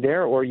find me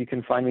there, or you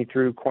can find me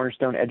through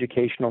Cornerstone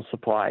Educational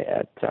Supply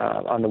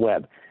on the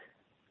web.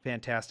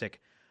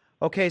 Fantastic.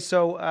 Okay,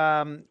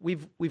 so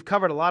we've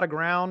covered a lot of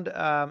ground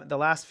the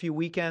last few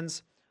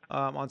weekends.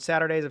 On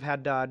Saturdays, I've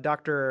had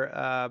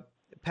Dr.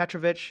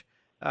 Petrovich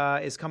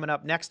is coming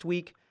up next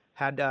week.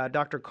 Had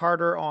Dr.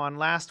 Carter on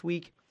last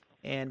week,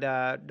 and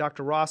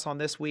Dr. Ross on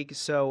this week.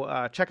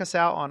 So check us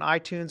out on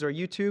iTunes or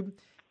YouTube.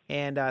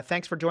 And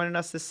thanks for joining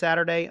us this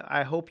Saturday.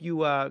 I hope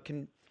you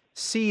can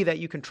see that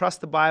you can trust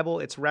the Bible.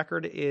 Its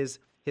record is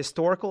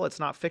historical. It's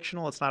not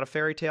fictional. It's not a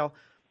fairy tale.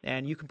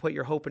 And you can put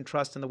your hope and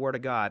trust in the Word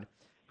of God.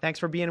 Thanks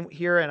for being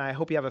here, and I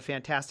hope you have a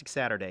fantastic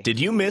Saturday. Did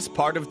you miss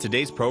part of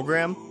today's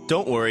program?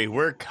 Don't worry,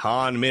 we're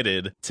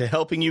committed to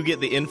helping you get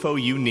the info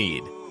you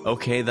need.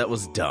 Okay, that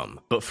was dumb.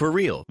 But for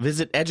real,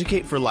 visit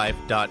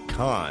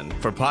educateforlife.com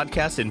for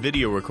podcasts and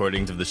video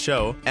recordings of the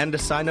show and to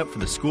sign up for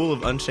the School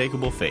of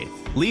Unshakable Faith.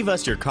 Leave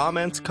us your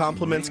comments,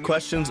 compliments,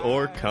 questions,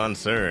 or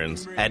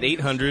concerns at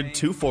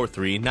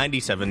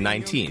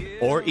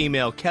 800-243-9719 or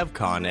email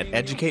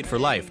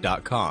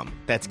kevcon@educateforlife.com.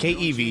 That's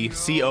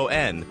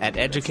KEVCON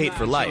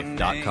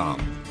 @educateforlife.com.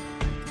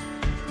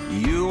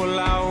 You will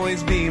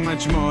always be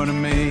much more to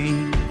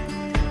me.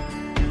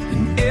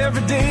 And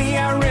every day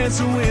I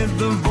wrestle with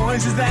the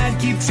voices that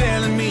keep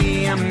telling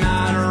me I'm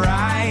not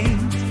right.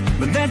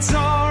 But that's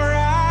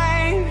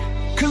alright,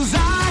 'cause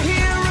I